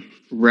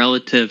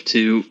relative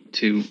to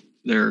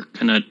their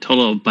kind of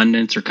total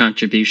abundance or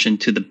contribution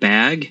to the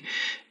bag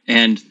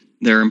and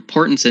their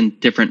importance in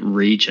different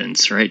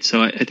regions, right?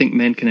 So I think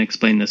Men can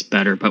explain this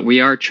better, but we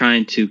are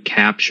trying to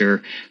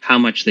capture how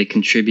much they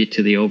contribute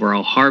to the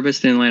overall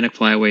harvest in Atlantic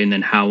Flyway and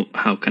then how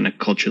kind of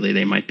culturally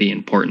they might be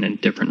important in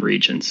different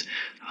regions.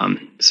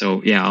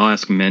 So yeah, I'll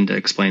ask Men to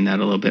explain that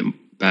a little bit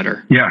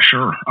better. Yeah,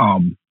 sure.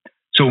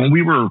 So when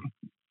we were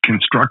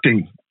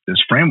constructing this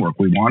framework,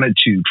 we wanted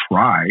to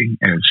try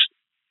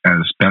as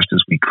best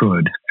as we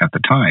could at the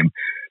time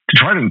to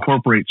try to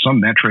incorporate some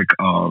metric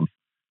of,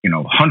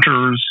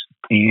 hunters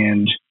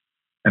and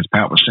as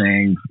Pat was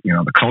saying,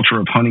 the culture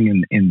of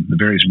hunting in the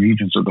various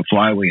regions of the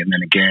Flyway, and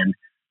then again,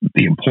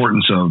 the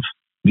importance of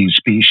these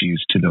species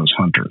to those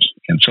hunters.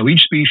 And so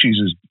each species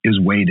is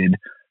weighted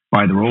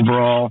by their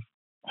overall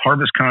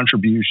harvest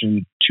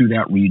contribution to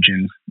that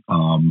region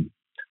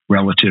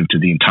relative to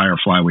the entire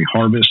Flyway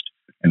harvest.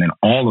 And then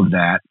all of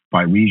that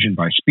by region,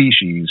 by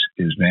species,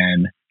 is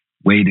then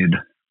weighted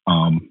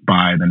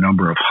by the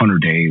number of hunter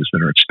days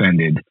that are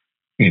expended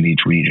in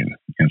each region.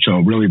 And so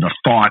really the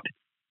thought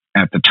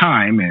at the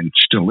time, and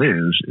still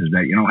is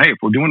that, hey, if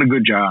we're doing a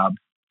good job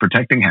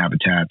protecting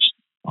habitats,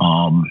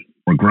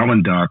 we're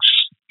growing ducks,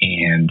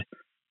 and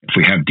if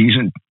we have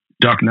decent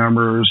duck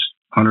numbers,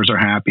 hunters are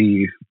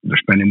happy, they're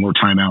spending more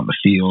time out in the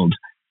field,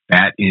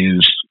 that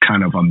is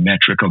kind of a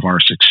metric of our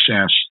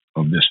success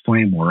of this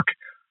framework.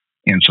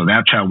 And so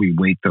that's how we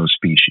weight those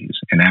species.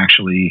 And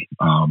actually,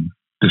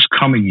 this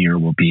coming year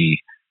will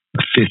be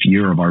the 5th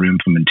year of our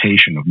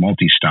implementation of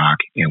multi-stock,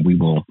 and we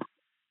will,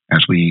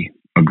 as we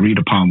agreed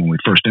upon when we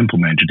first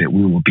implemented it,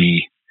 we will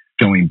be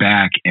going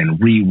back and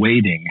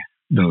re-weighting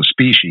those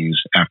species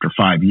after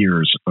 5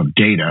 years of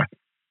data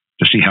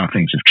to see how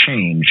things have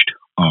changed,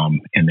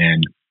 and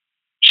then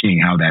seeing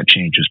how that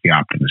changes the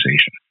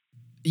optimization.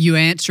 You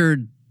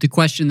answered the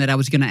question that I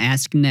was going to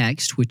ask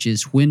next, which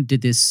is when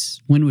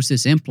was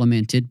this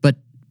implemented?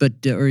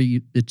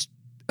 It's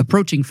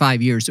approaching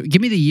 5 years. So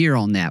give me the year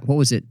on that. What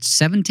was it,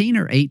 17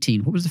 or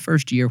 18? What was the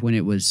first year when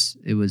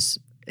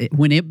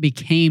when it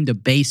became the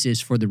basis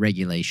for the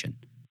regulation?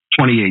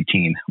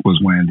 2018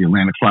 was when the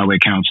Atlantic Flyway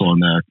Council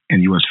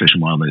and U.S. Fish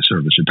and Wildlife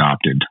Service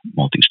adopted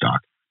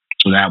multi-stock.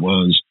 So that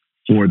was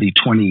for the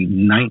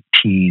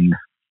 2019-2020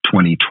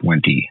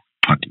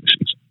 hunting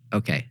season.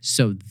 Okay,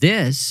 so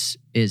this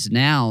is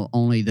now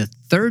only the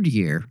 3rd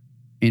year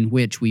in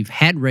which we've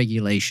had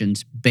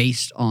regulations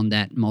based on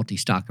that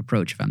multi-stock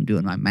approach, if I'm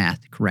doing my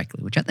math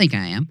correctly, which I think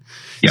I am.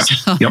 Yes.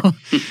 So, yep.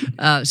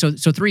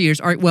 So 3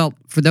 years. All right, well,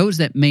 for those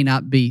that may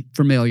not be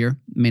familiar,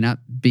 may not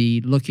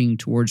be looking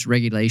towards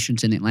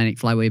regulations in the Atlantic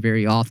Flyway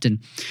very often,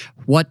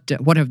 what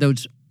have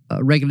those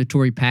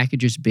regulatory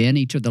packages been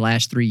each of the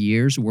last 3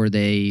 years? Were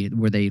they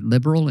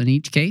liberal in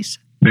each case?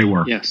 They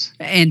were. Yes.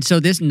 And so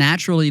this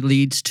naturally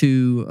leads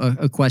to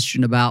a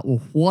question about,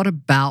 well, what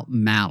about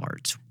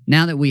mallards?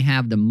 Now that we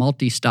have the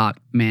multi-stock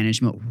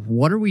management,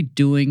 what are we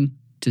doing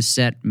to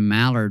set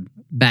mallard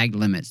bag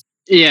limits?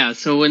 Yeah,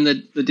 so when the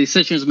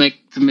decision was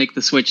to make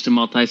the switch to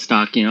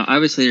multi-stock,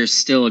 obviously there's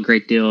still a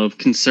great deal of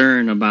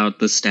concern about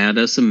the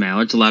status of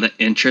mallards, a lot of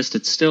interest.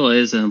 It still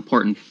is an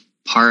important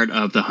part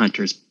of the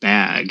hunter's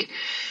bag.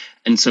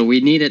 And so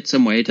we needed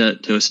some way to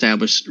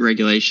establish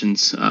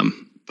regulations,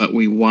 but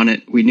we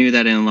knew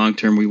that in the long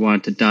term we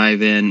wanted to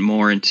dive in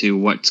more into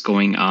what's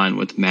going on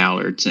with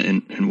mallards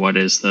and what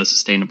is the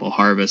sustainable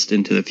harvest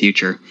into the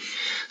future.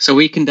 So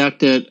we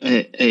conducted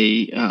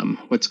a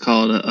what's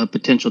called a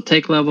potential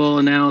take level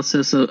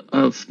analysis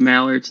of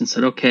mallards and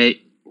said,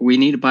 okay, we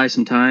need to buy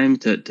some time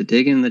to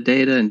dig in the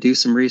data and do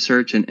some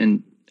research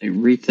and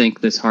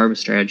rethink this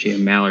harvest strategy of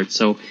mallards.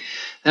 So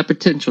that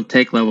potential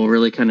take level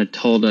really kind of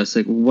told us,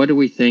 like, what do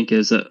we think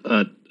is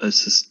a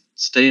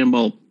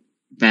sustainable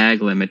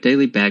bag limit,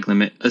 daily bag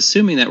limit,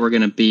 assuming that we're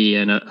going to be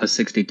in a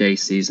 60-day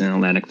season in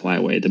Atlantic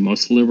Flyway, the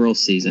most liberal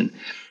season.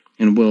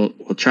 And we'll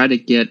try to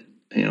get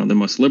the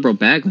most liberal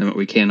bag limit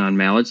we can on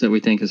mallards that we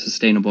think is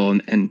sustainable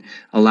and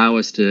allow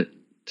us to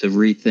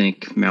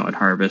rethink mallard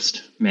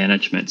harvest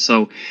management.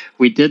 So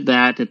we did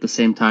that. At the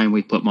same time,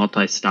 we put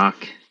multi-stock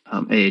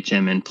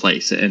AHM in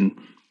place. And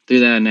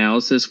through that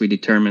analysis, we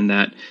determined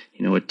that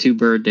a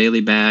 2-bird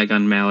daily bag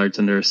on mallards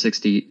under a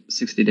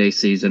 60-day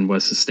season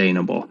was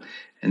sustainable,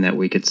 and that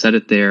we could set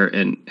it there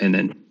and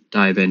then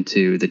dive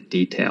into the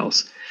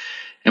details.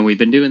 And we've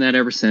been doing that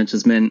ever since.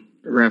 As been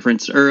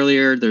referenced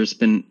earlier, the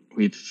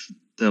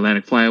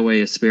Atlantic Flyway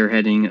is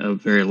spearheading a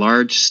very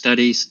large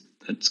study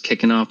that's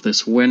kicking off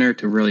this winter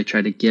to really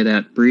try to get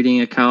at breeding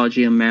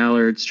ecology of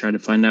mallards, try to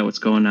find out what's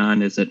going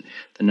on. Is it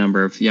the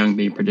number of young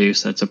being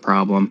produced that's a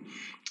problem?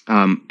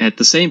 At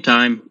the same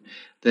time,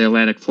 the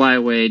Atlantic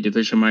Flyway,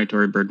 Division of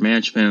Migratory Bird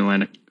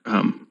Management,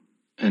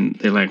 and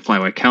the Atlantic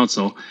Flyway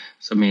Council,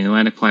 the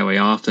Atlantic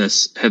Flyway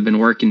office, have been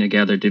working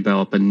together to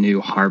develop a new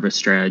harvest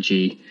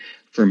strategy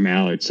for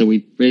mallards. So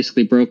we've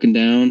basically broken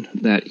down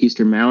that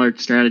eastern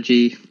mallard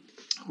strategy,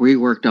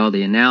 reworked all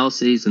the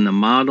analyses and the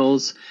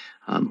models,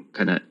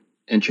 kind of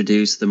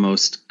introduced the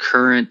most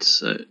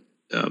current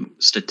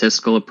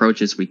statistical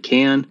approaches we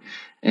can,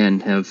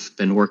 and have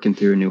been working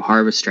through a new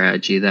harvest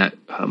strategy that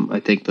I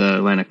think the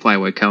Atlantic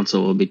Flyway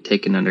Council will be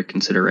taking under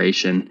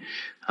consideration,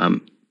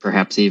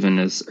 perhaps even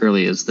as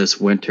early as this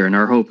winter. And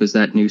our hope is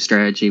that new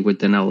strategy would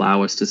then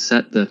allow us to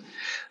set the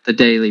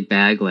daily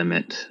bag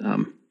limit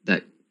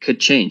that could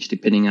change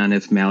depending on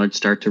if mallards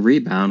start to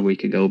rebound. We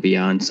could go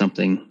beyond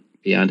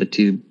a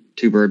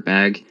two-bird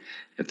bag.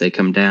 If they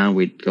come down,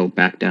 we'd go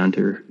back down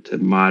to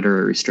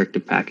moderate or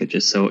restrictive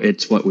packages. So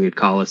it's what we would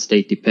call a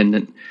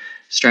state-dependent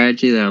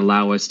strategy that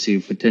allow us to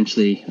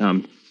potentially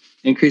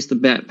increase the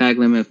bag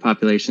limit if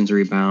populations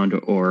rebound,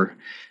 or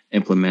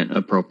implement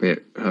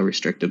appropriate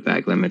restrictive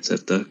bag limits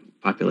if the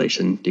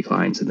population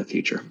declines in the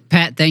future.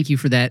 Pat, thank you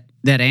for that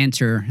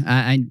answer.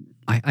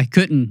 I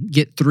couldn't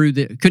get through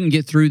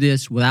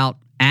this without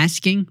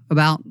asking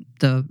about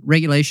the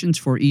regulations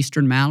for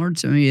eastern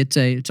mallards. I mean, it's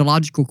a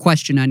logical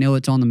question. I know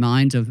it's on the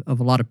minds of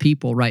a lot of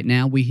people right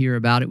now. We hear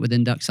about it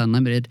within Ducks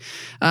Unlimited.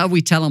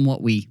 We tell them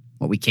what we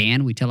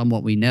can. We tell them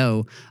what we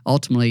know.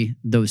 Ultimately,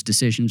 those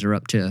decisions are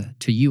up to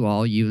you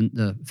all, you and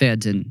the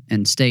feds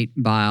and state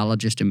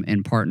biologists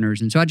and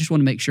partners. And so I just want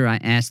to make sure I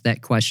ask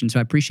that question. So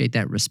I appreciate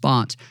that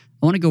response.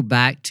 I want to go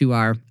back to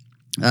our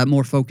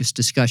more focused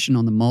discussion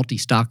on the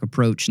multi-stock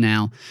approach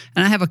now.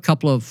 And I have a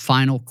couple of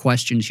final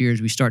questions here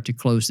as we start to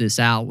close this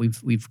out.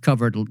 We've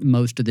covered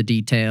most of the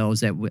details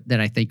that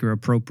I think are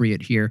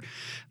appropriate here.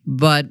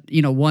 But,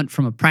 one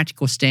from a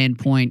practical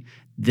standpoint,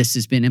 this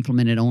has been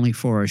implemented only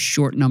for a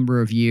short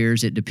number of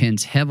years. It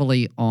depends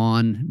heavily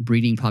on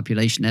breeding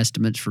population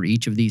estimates for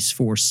each of these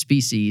 4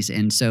 species.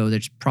 And so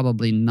there's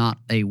probably not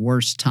a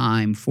worse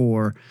time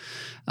for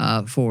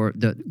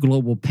the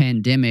global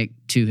pandemic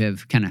to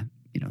have kind of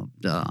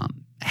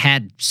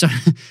had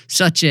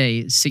such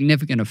a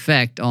significant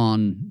effect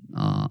on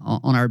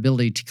our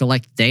ability to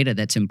collect data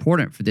that's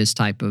important for this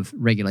type of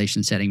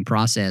regulation setting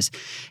process.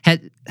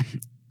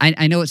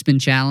 I know it's been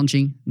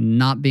challenging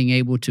not being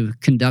able to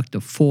conduct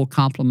a full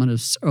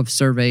complement of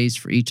surveys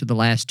for each of the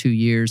last 2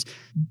 years,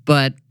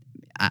 but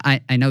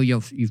I know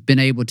you've been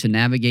able to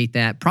navigate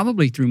that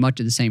probably through much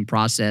of the same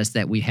process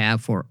that we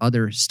have for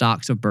other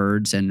stocks of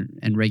birds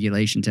and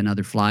regulations and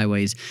other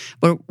flyways.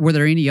 But were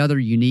there any other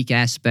unique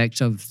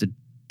aspects of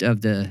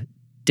the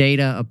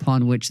data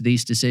upon which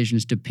these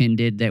decisions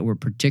depended that were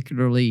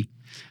particularly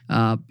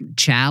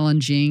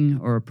challenging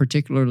or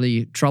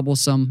particularly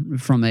troublesome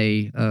from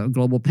a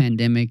global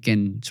pandemic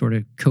and sort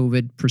of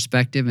COVID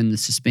perspective and the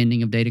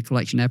suspending of data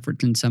collection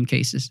efforts in some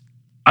cases?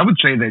 I would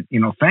say that,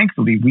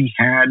 thankfully we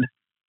had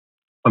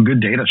a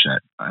good data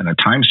set and a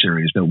time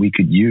series that we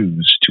could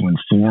use to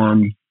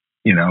inform,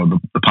 the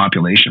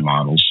population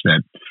models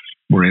that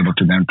were able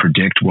to then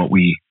predict what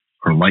we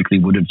or likely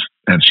would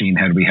have seen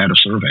had we had a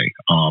survey.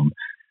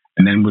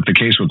 And then with the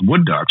case with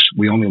wood ducks,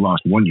 we only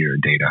lost 1 year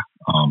of data.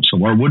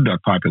 So our wood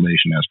duck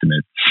population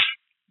estimate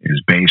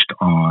is based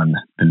on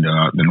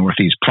the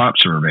Northeast Plot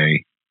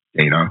Survey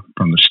data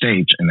from the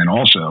states, and then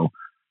also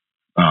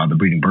the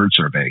Breeding Bird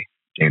Survey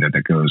data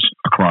that goes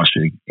across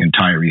the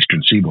entire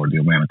eastern seaboard, the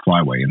Atlantic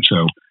Flyway. And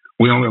so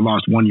we only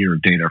lost 1 year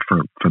of data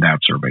for that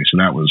survey. So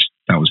that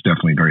was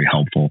definitely very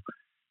helpful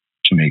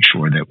to make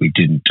sure that we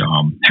didn't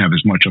have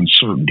as much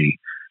uncertainty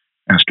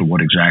as to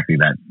what exactly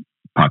that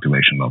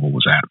population level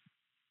was at.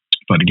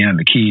 But again,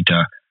 the key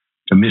to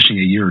missing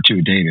a year or two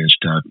of data is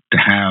to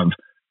have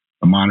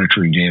the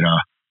monitoring data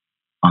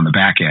on the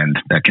back end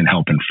that can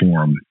help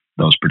inform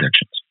those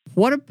predictions.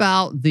 What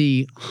about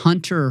the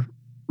hunter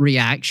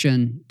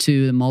reaction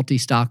to the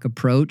multi-stock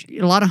approach?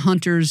 A lot of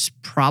hunters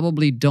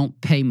probably don't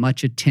pay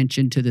much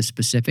attention to the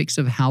specifics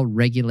of how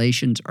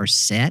regulations are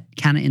set,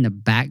 kind of in the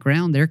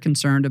background. They're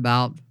concerned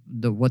about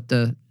what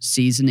the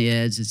season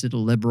is. Is it a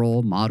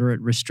liberal,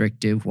 moderate,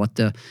 restrictive, what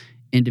the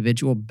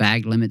individual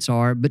bag limits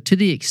are? But to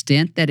the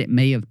extent that it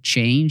may have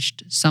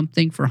changed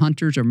something for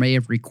hunters or may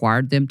have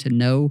required them to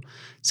know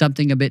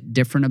something a bit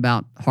different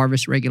about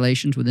harvest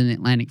regulations within the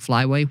Atlantic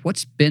Flyway,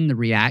 what's been the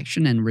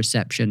reaction and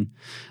reception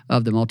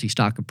of the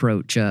multi-stock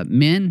approach?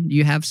 Min, do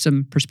you have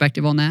some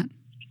perspective on that?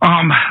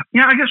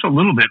 Yeah, I guess a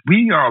little bit.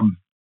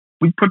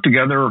 We put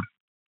together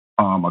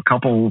a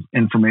couple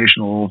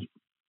informational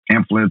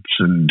pamphlets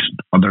and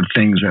other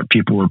things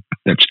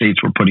that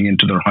states were putting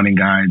into their hunting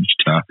guides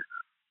to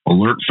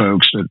alert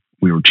folks that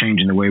we were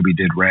changing the way we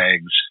did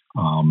regs.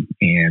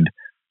 And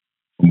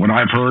from what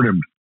I've heard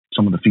and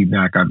some of the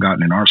feedback I've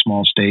gotten in our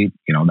small state,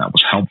 that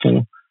was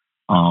helpful.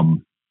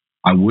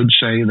 I would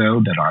say,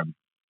 though, that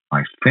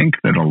I think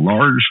that a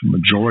large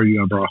majority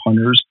of our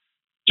hunters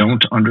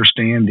don't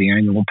understand the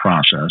annual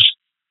process,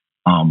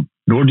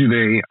 nor do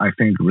they, I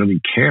think,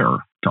 really care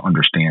to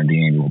understand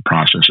the annual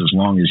process as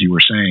long as you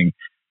were saying,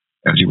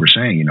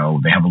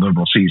 they have a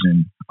liberal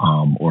season,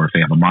 or if they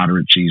have a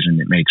moderate season,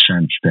 it makes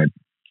sense that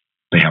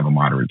they have a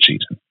moderate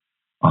season.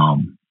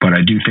 But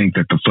I do think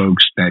that the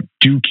folks that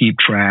do keep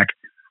track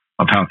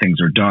of how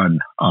things are done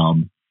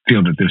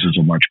feel that this is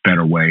a much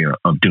better way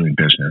of doing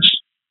business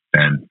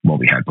than what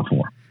we had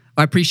before.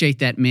 I appreciate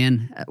that,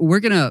 man.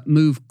 We're going to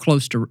move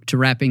close to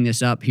wrapping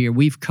this up here.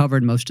 We've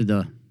covered most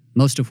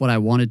of what I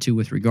wanted to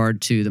with regard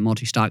to the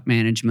multi-stock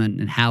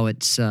management and how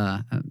it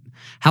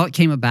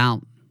came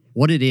about,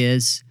 what it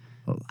is,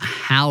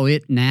 how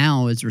it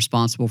now is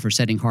responsible for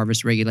setting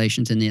harvest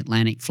regulations in the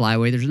Atlantic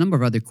Flyway. There's a number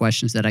of other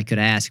questions that I could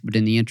ask, but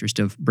in the interest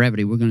of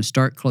brevity, we're going to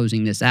start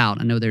closing this out.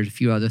 I know there's a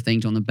few other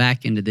things on the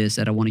back end of this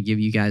that I want to give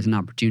you guys an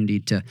opportunity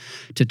to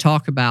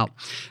talk about.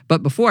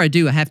 But before I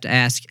do, I have to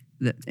ask,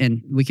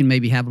 and we can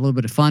maybe have a little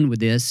bit of fun with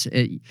this.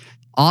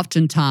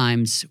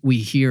 Oftentimes we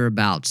hear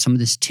about some of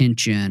this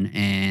tension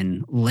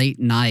and late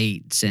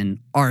nights and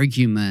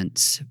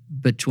arguments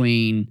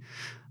between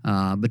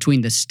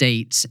between the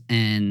states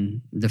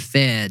and the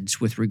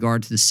feds with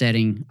regard to the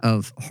setting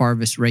of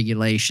harvest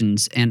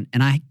regulations. And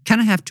I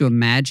kind of have to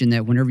imagine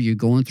that whenever you're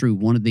going through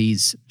one of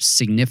these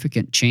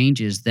significant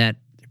changes, that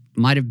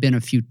might have been a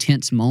few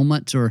tense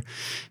moments or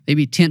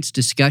maybe tense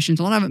discussions.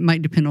 A lot of it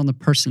might depend on the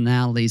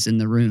personalities in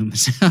the room.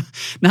 So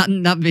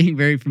not being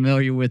very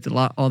familiar with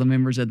all the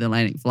members of the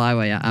Atlantic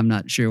Flyway, I'm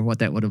not sure what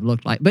that would have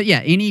looked like. But yeah,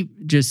 any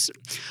just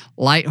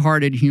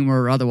lighthearted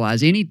humor or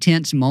otherwise, any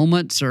tense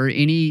moments or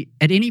even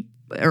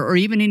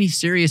any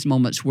serious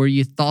moments where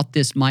you thought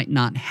this might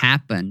not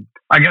happen?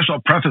 I guess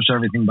I'll preface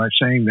everything by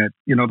saying that,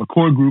 the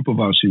core group of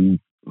us who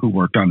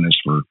worked on this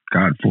for,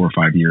 4 or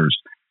 5 years,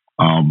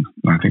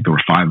 I think there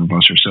were 5 of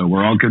us or so.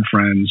 We're all good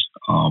friends,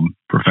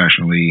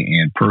 professionally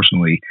and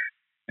personally.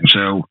 And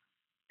so,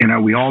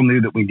 we all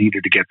knew that we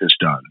needed to get this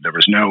done. There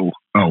was no,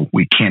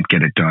 we can't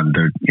get it done.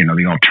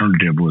 The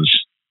alternative was,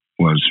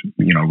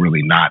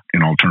 really not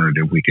an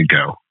alternative we could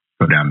go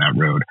down that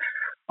road.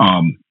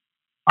 I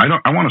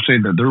want to say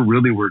that there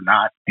really were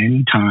not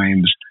any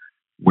times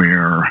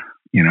where,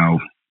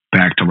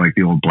 back to like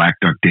the old Black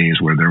Duck days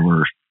where there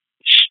were,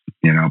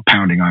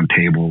 pounding on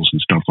tables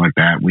and stuff like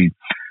that. We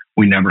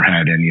never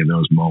had any of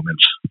those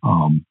moments.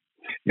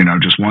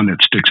 Just one that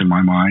sticks in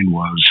my mind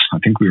was, I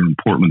think we were in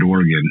Portland,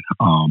 Oregon,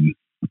 and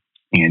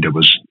it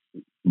was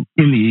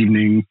in the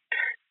evening.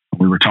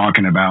 We were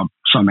talking about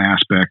some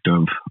aspect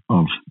of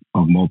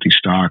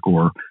multi-stock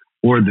or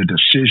the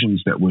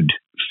decisions that would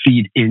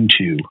feed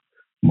into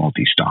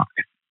multi-stock.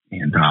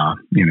 And,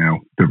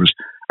 there was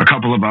a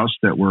couple of us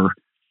that were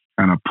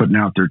kind of putting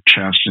out their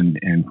chests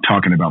and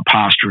talking about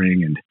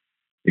posturing, and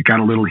it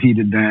got a little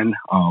heated then.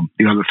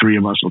 The other 3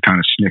 of us were kind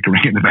of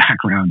snickering in the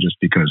background just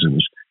because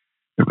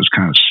it was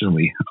kind of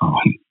silly.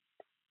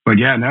 But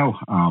yeah, no,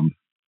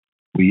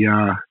 we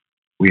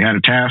had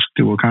a task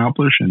to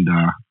accomplish, and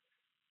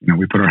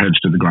we put our heads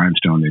to the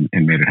grindstone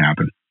and made it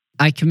happen.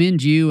 I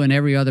commend you and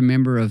every other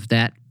member of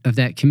that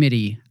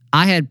committee.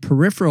 I had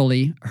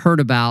peripherally heard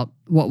about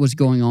what was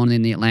going on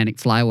in the Atlantic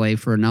Flyway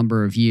for a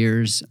number of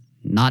years,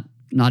 not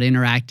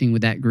interacting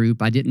with that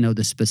group. I didn't know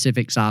the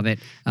specifics of it,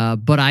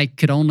 but I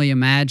could only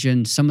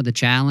imagine some of the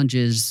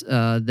challenges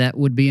that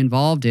would be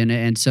involved in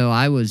it. And so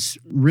I was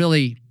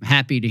really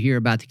happy to hear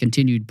about the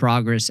continued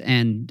progress.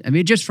 And I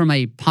mean, just from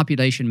a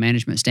population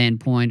management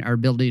standpoint, our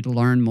ability to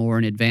learn more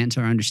and advance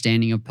our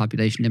understanding of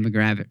population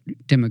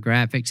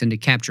demographics and to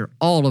capture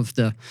all of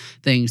the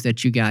things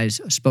that you guys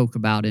spoke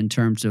about in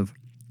terms of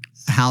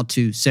how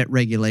to set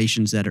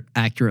regulations that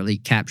accurately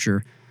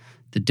capture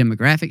the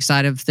demographic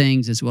side of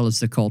things as well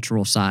as the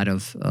cultural side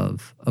of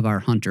our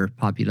hunter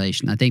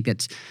population. I think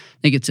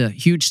it's a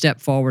huge step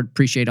forward.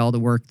 Appreciate all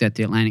the work that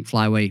the Atlantic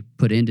Flyway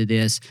put into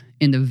this.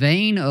 In the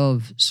vein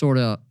of sort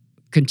of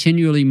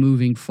continually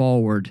moving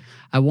forward,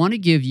 I want to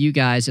give you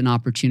guys an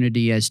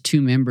opportunity as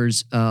 2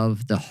 members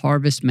of the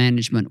Harvest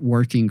Management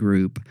Working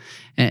Group,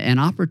 an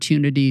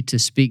opportunity to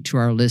speak to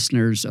our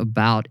listeners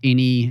about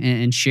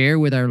and share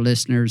with our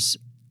listeners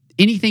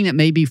anything that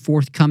may be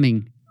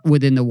forthcoming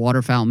within the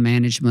waterfowl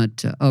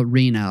management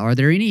arena. Are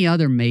there any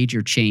other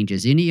major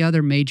changes, any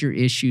other major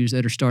issues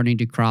that are starting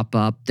to crop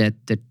up that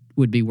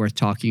would be worth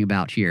talking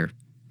about here?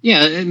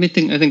 Yeah, I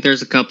think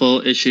there's a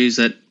couple issues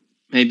that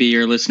maybe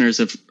your listeners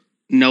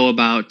know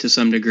about to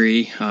some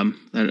degree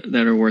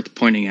that are worth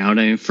pointing out.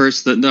 I mean,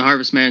 first, the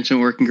Harvest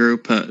Management Working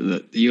Group,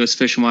 the U.S.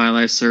 Fish and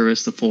Wildlife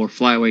Service, the 4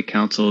 Flyway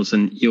Councils,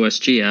 and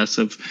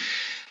USGS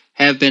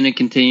have been and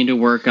continue to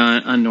work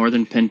on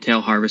northern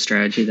pintail harvest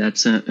strategy.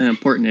 That's an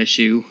important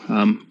issue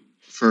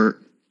for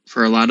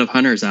a lot of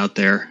hunters out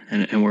there,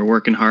 and we're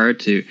working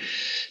hard to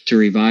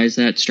revise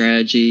that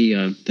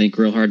strategy. Think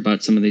real hard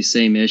about some of these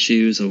same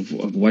issues of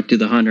what do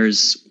the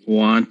hunters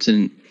want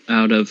and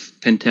out of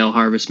pintail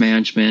harvest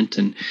management,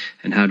 and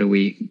how do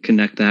we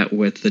connect that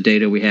with the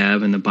data we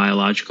have and the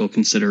biological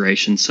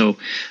considerations. So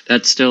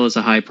that still is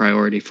a high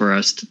priority for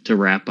us to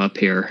wrap up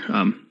here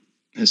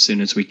as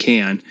soon as we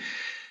can.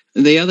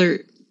 The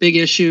other big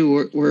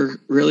issue, we're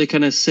really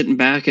kind of sitting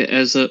back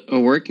as a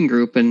working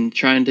group and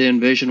trying to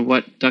envision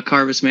what duck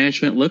harvest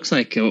management looks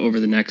like over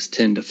the next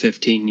 10 to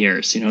 15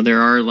 years.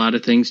 There are a lot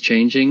of things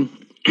changing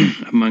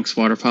amongst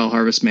waterfowl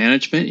harvest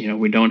management.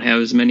 We don't have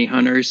as many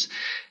hunters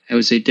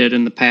as they did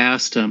in the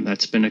past.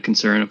 That's been a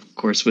concern, of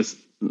course, with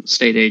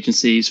state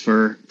agencies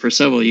for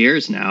several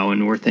years now.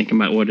 And we're thinking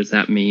about what does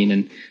that mean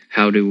and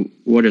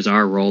what is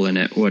our role in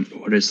it?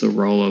 What is the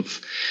role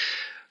of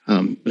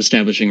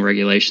establishing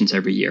regulations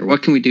every year?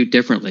 What can we do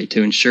differently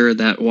to ensure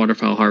that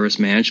waterfowl harvest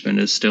management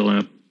is still an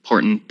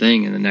important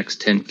thing in the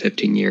next 10,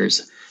 15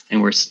 years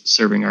and we're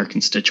serving our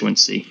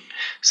constituency?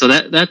 So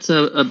that's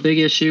a big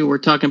issue we're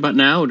talking about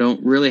now. We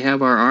don't really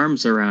have our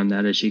arms around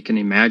that, as you can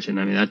imagine.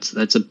 I mean,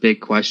 that's a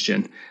big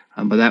question,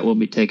 but that will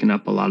be taking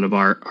up a lot of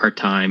our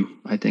time,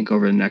 I think,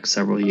 over the next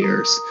several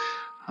years.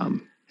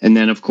 And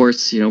then, of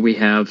course, we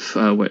have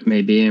what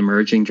may be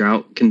emerging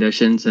drought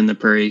conditions in the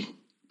prairie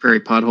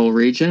pothole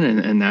region,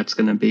 and that's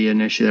going to be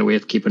an issue that we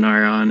have to keep an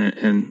eye on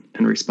and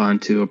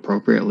respond to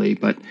appropriately.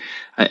 But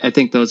I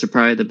think those are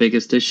probably the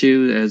biggest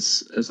issue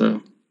as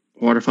a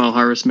waterfowl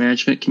harvest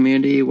management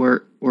community.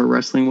 We're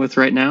wrestling with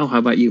right now. How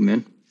about you,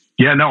 man?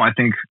 Yeah, no, I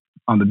think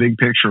on the big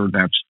picture,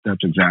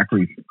 that's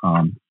exactly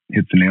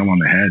hit the nail on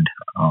the head.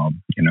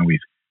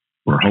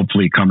 We're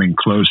hopefully coming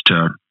close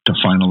to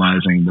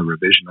finalizing the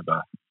revision of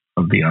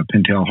the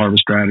pintail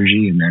harvest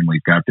strategy, and then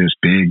we've got this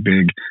big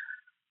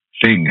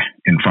thing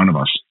in front of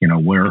us.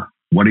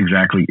 What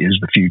exactly is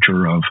the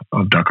future of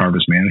duck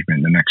harvest management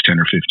in the next 10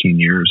 or 15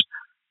 years?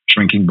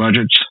 Shrinking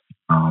budgets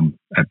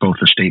at both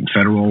the state and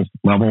federal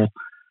level,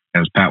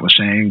 as Pat was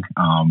saying,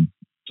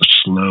 the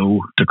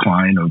slow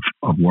decline of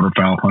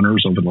waterfowl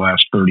hunters over the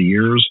last 30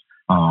 years.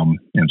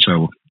 And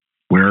so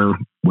where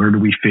do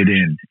we fit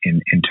in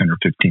 10 or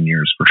 15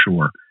 years for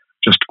sure?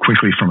 Just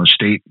quickly from a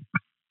state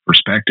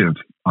perspective,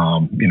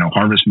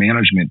 harvest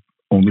management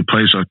only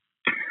plays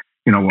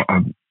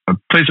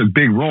plays a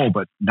big role,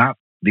 but not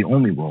the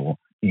only role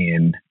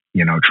in,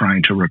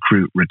 trying to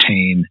recruit,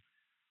 retain,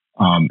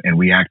 and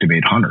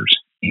reactivate hunters.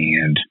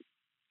 And,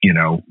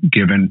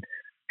 given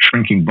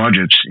shrinking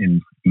budgets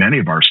in many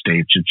of our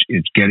states,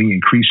 it's getting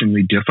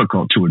increasingly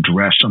difficult to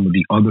address some of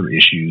the other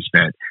issues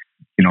that,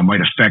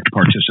 might affect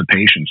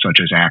participation, such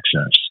as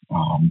access,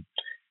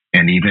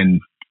 and even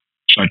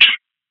such,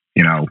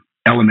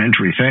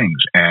 elementary things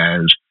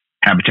as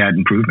habitat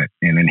improvement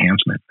and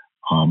enhancement.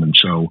 And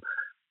so,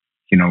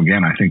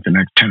 again, I think the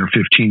next 10 or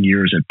 15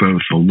 years at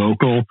both the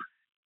local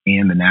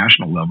and the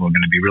national level are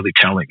going to be really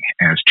telling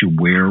as to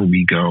where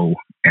we go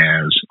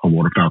as a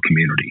waterfowl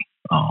community.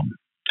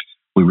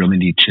 We really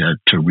need to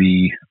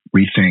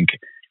rethink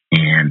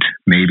and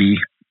maybe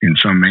in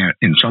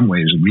some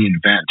ways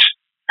reinvent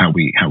how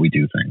we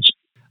do things.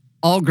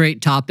 All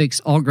great topics,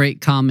 all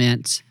great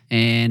comments,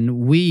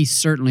 and we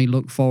certainly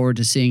look forward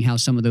to seeing how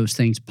some of those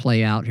things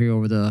play out here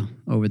over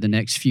the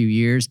next few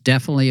years.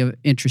 Definitely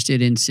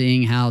interested in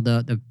seeing how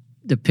the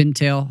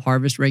pintail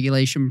harvest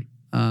regulation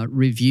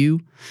review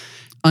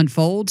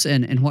unfolds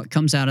and what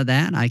comes out of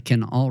that. I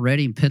can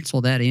already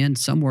pencil that in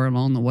somewhere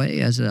along the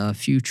way as a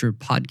future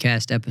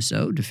podcast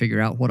episode to figure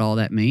out what all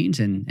that means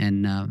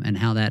and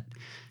how that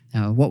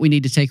what we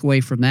need to take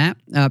away from that.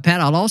 Pat,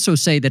 I'll also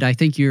say that I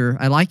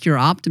like your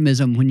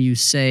optimism when you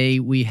say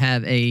we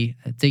have I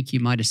think you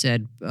might have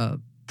said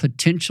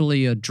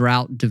potentially a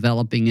drought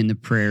developing in the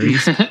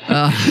prairies.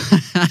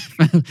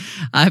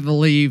 I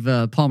believe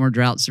Palmer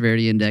Drought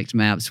Severity Index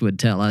maps would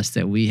tell us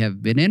that we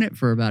have been in it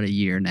for about a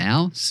year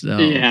now. So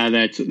yeah,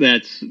 that's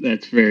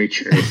very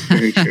true.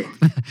 Very true.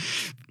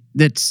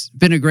 That's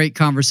been a great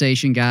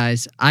conversation,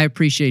 guys. I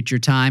appreciate your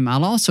time.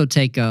 I'll also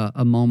take a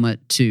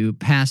moment to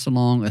pass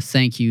along a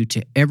thank you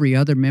to every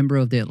other member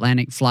of the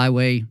Atlantic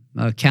Flyway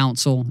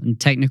Council and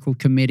Technical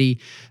Committee.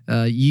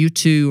 You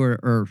two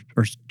are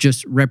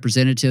just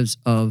representatives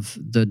of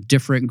the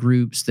different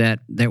groups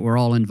that were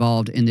all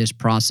involved in this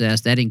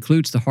process. That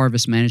includes the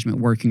Harvest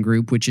Management Working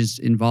Group, which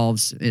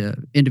involves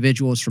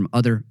individuals from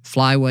other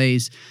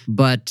flyways,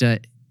 but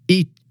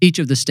each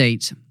of the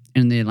states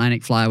in the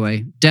Atlantic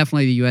Flyway,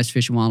 definitely the U.S.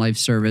 Fish and Wildlife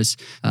Service.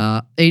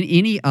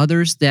 Any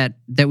others that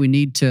we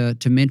need to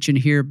mention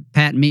here,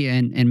 Pat, me,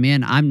 and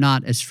men, I'm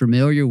not as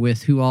familiar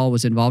with who all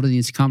was involved in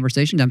these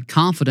conversations. I'm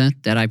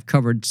confident that I've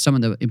covered some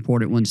of the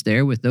important ones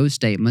there with those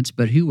statements,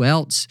 but who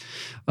else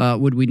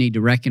would we need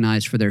to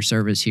recognize for their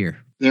service here?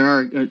 There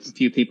are a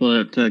few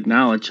people to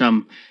acknowledge.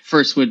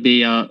 First would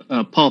be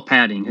Paul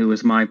Padding, who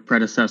was my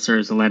predecessor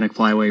as Atlantic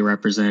Flyway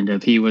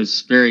representative. He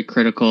was very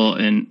critical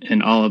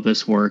in all of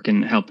this work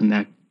and helping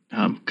that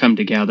come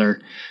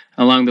together.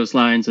 Along those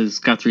lines is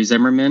Guthrie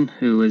Zimmerman,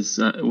 who was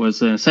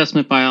an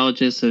assessment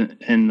biologist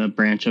in the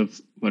branch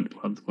of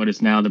what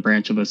is now the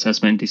branch of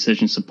assessment and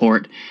decision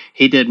support.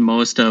 He did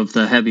most of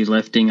the heavy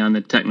lifting on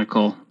the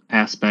technical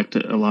aspect,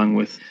 along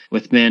with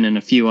Ben and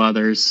a few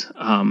others.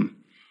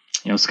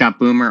 Scott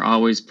Boomer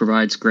always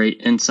provides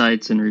great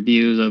insights and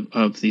reviews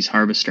of these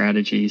harvest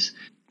strategies.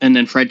 And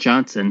then Fred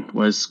Johnson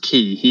was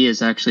key. He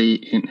is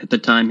actually, at the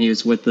time, he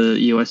was with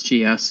the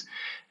USGS,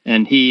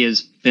 and he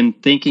has been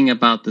thinking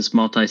about this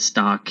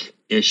multi-stock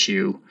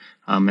issue,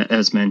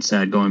 as Men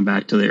said, going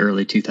back to the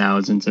early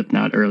 2000s, if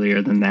not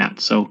earlier than that.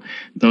 So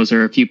those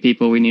are a few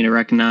people we need to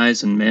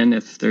recognize. And Men,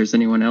 if there's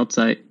anyone else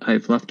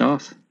I've left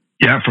off.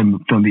 Yeah,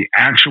 from the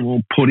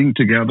actual putting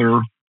together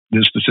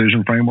this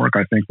decision framework,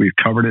 I think we've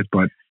covered it.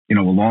 But,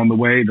 along the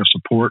way, the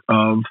support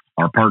of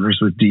our partners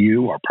with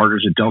DU, our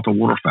partners at Delta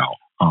Waterfowl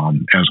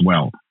as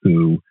well,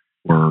 who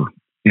were,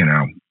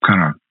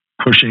 kind of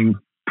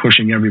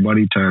pushing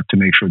everybody to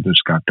make sure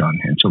this got done.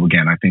 And so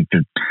again, I think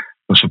that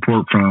the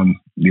support from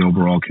the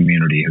overall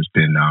community has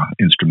been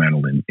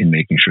instrumental in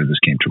making sure this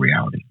came to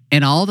reality.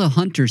 And all the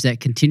hunters that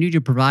continue to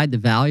provide the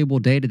valuable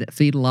data that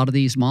feed a lot of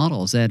these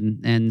models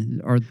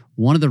and are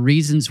one of the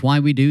reasons why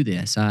we do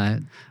this. I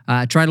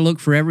try to look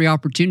for every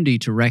opportunity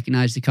to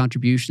recognize the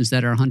contributions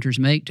that our hunters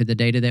make to the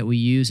data that we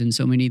use in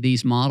so many of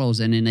these models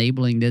and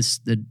enabling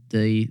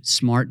the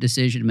smart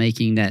decision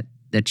making that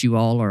that you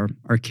all are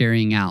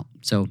carrying out.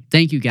 So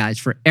thank you guys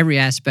for every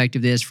aspect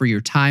of this, for your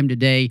time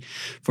today,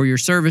 for your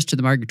service to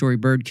the migratory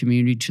bird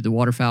community, to the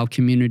waterfowl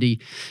community.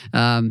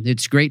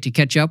 It's great to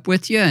catch up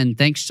with you, and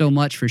thanks so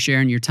much for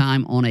sharing your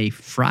time on a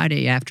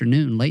Friday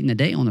afternoon, late in the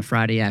day on a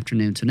Friday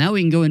afternoon. So now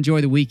we can go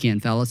enjoy the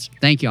weekend, fellas.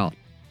 Thank y'all.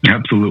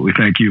 Absolutely.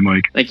 Thank you,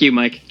 Mike. Thank you,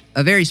 Mike.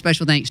 A very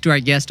special thanks to our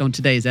guest on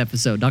today's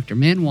episode, Dr.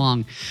 Min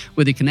Wong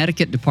with the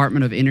Connecticut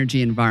Department of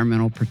Energy and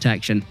Environmental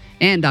Protection,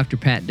 and Dr.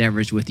 Pat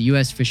Devers with the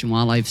U.S. Fish and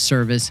Wildlife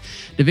Service,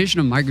 Division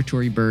of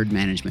Migratory Bird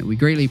Management. We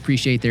greatly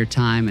appreciate their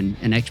time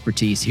and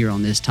expertise here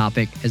on this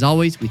topic. As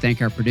always, we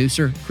thank our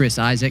producer, Chris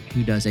Isaac,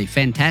 who does a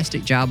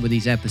fantastic job with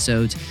these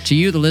episodes. To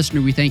you, the listener,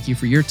 we thank you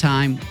for your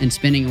time and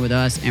spending it with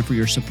us and for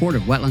your support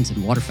of wetlands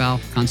and waterfowl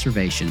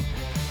conservation.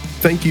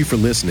 Thank you for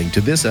listening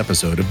to this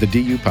episode of the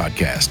DU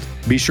Podcast.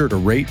 Be sure to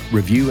rate,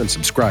 review, and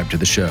subscribe to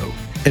the show.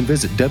 And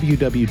visit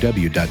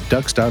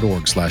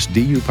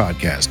www.ducks.org/DU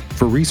Podcast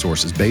for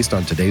resources based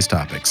on today's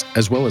topics,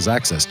 as well as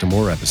access to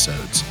more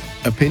episodes.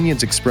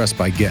 Opinions expressed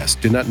by guests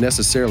do not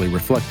necessarily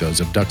reflect those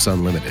of Ducks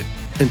Unlimited.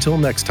 Until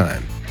next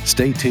time,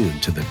 stay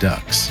tuned to the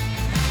Ducks.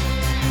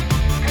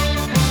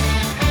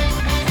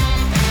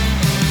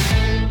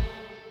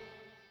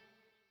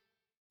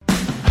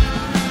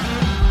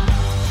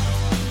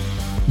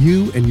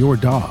 You and your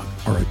dog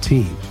are a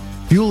team.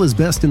 Fuel is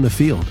best in the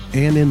field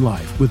and in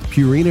life with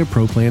Purina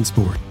Pro Plan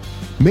Sport.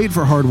 Made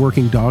for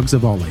hardworking dogs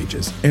of all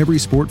ages, every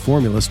sport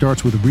formula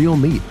starts with real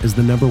meat as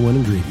the #1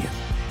 ingredient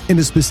and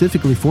is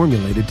specifically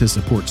formulated to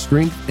support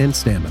strength and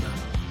stamina.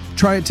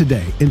 Try it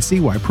today and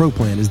see why Pro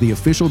Plan is the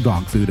official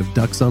dog food of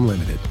Ducks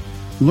Unlimited.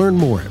 Learn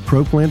more at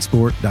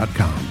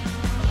ProPlansport.com.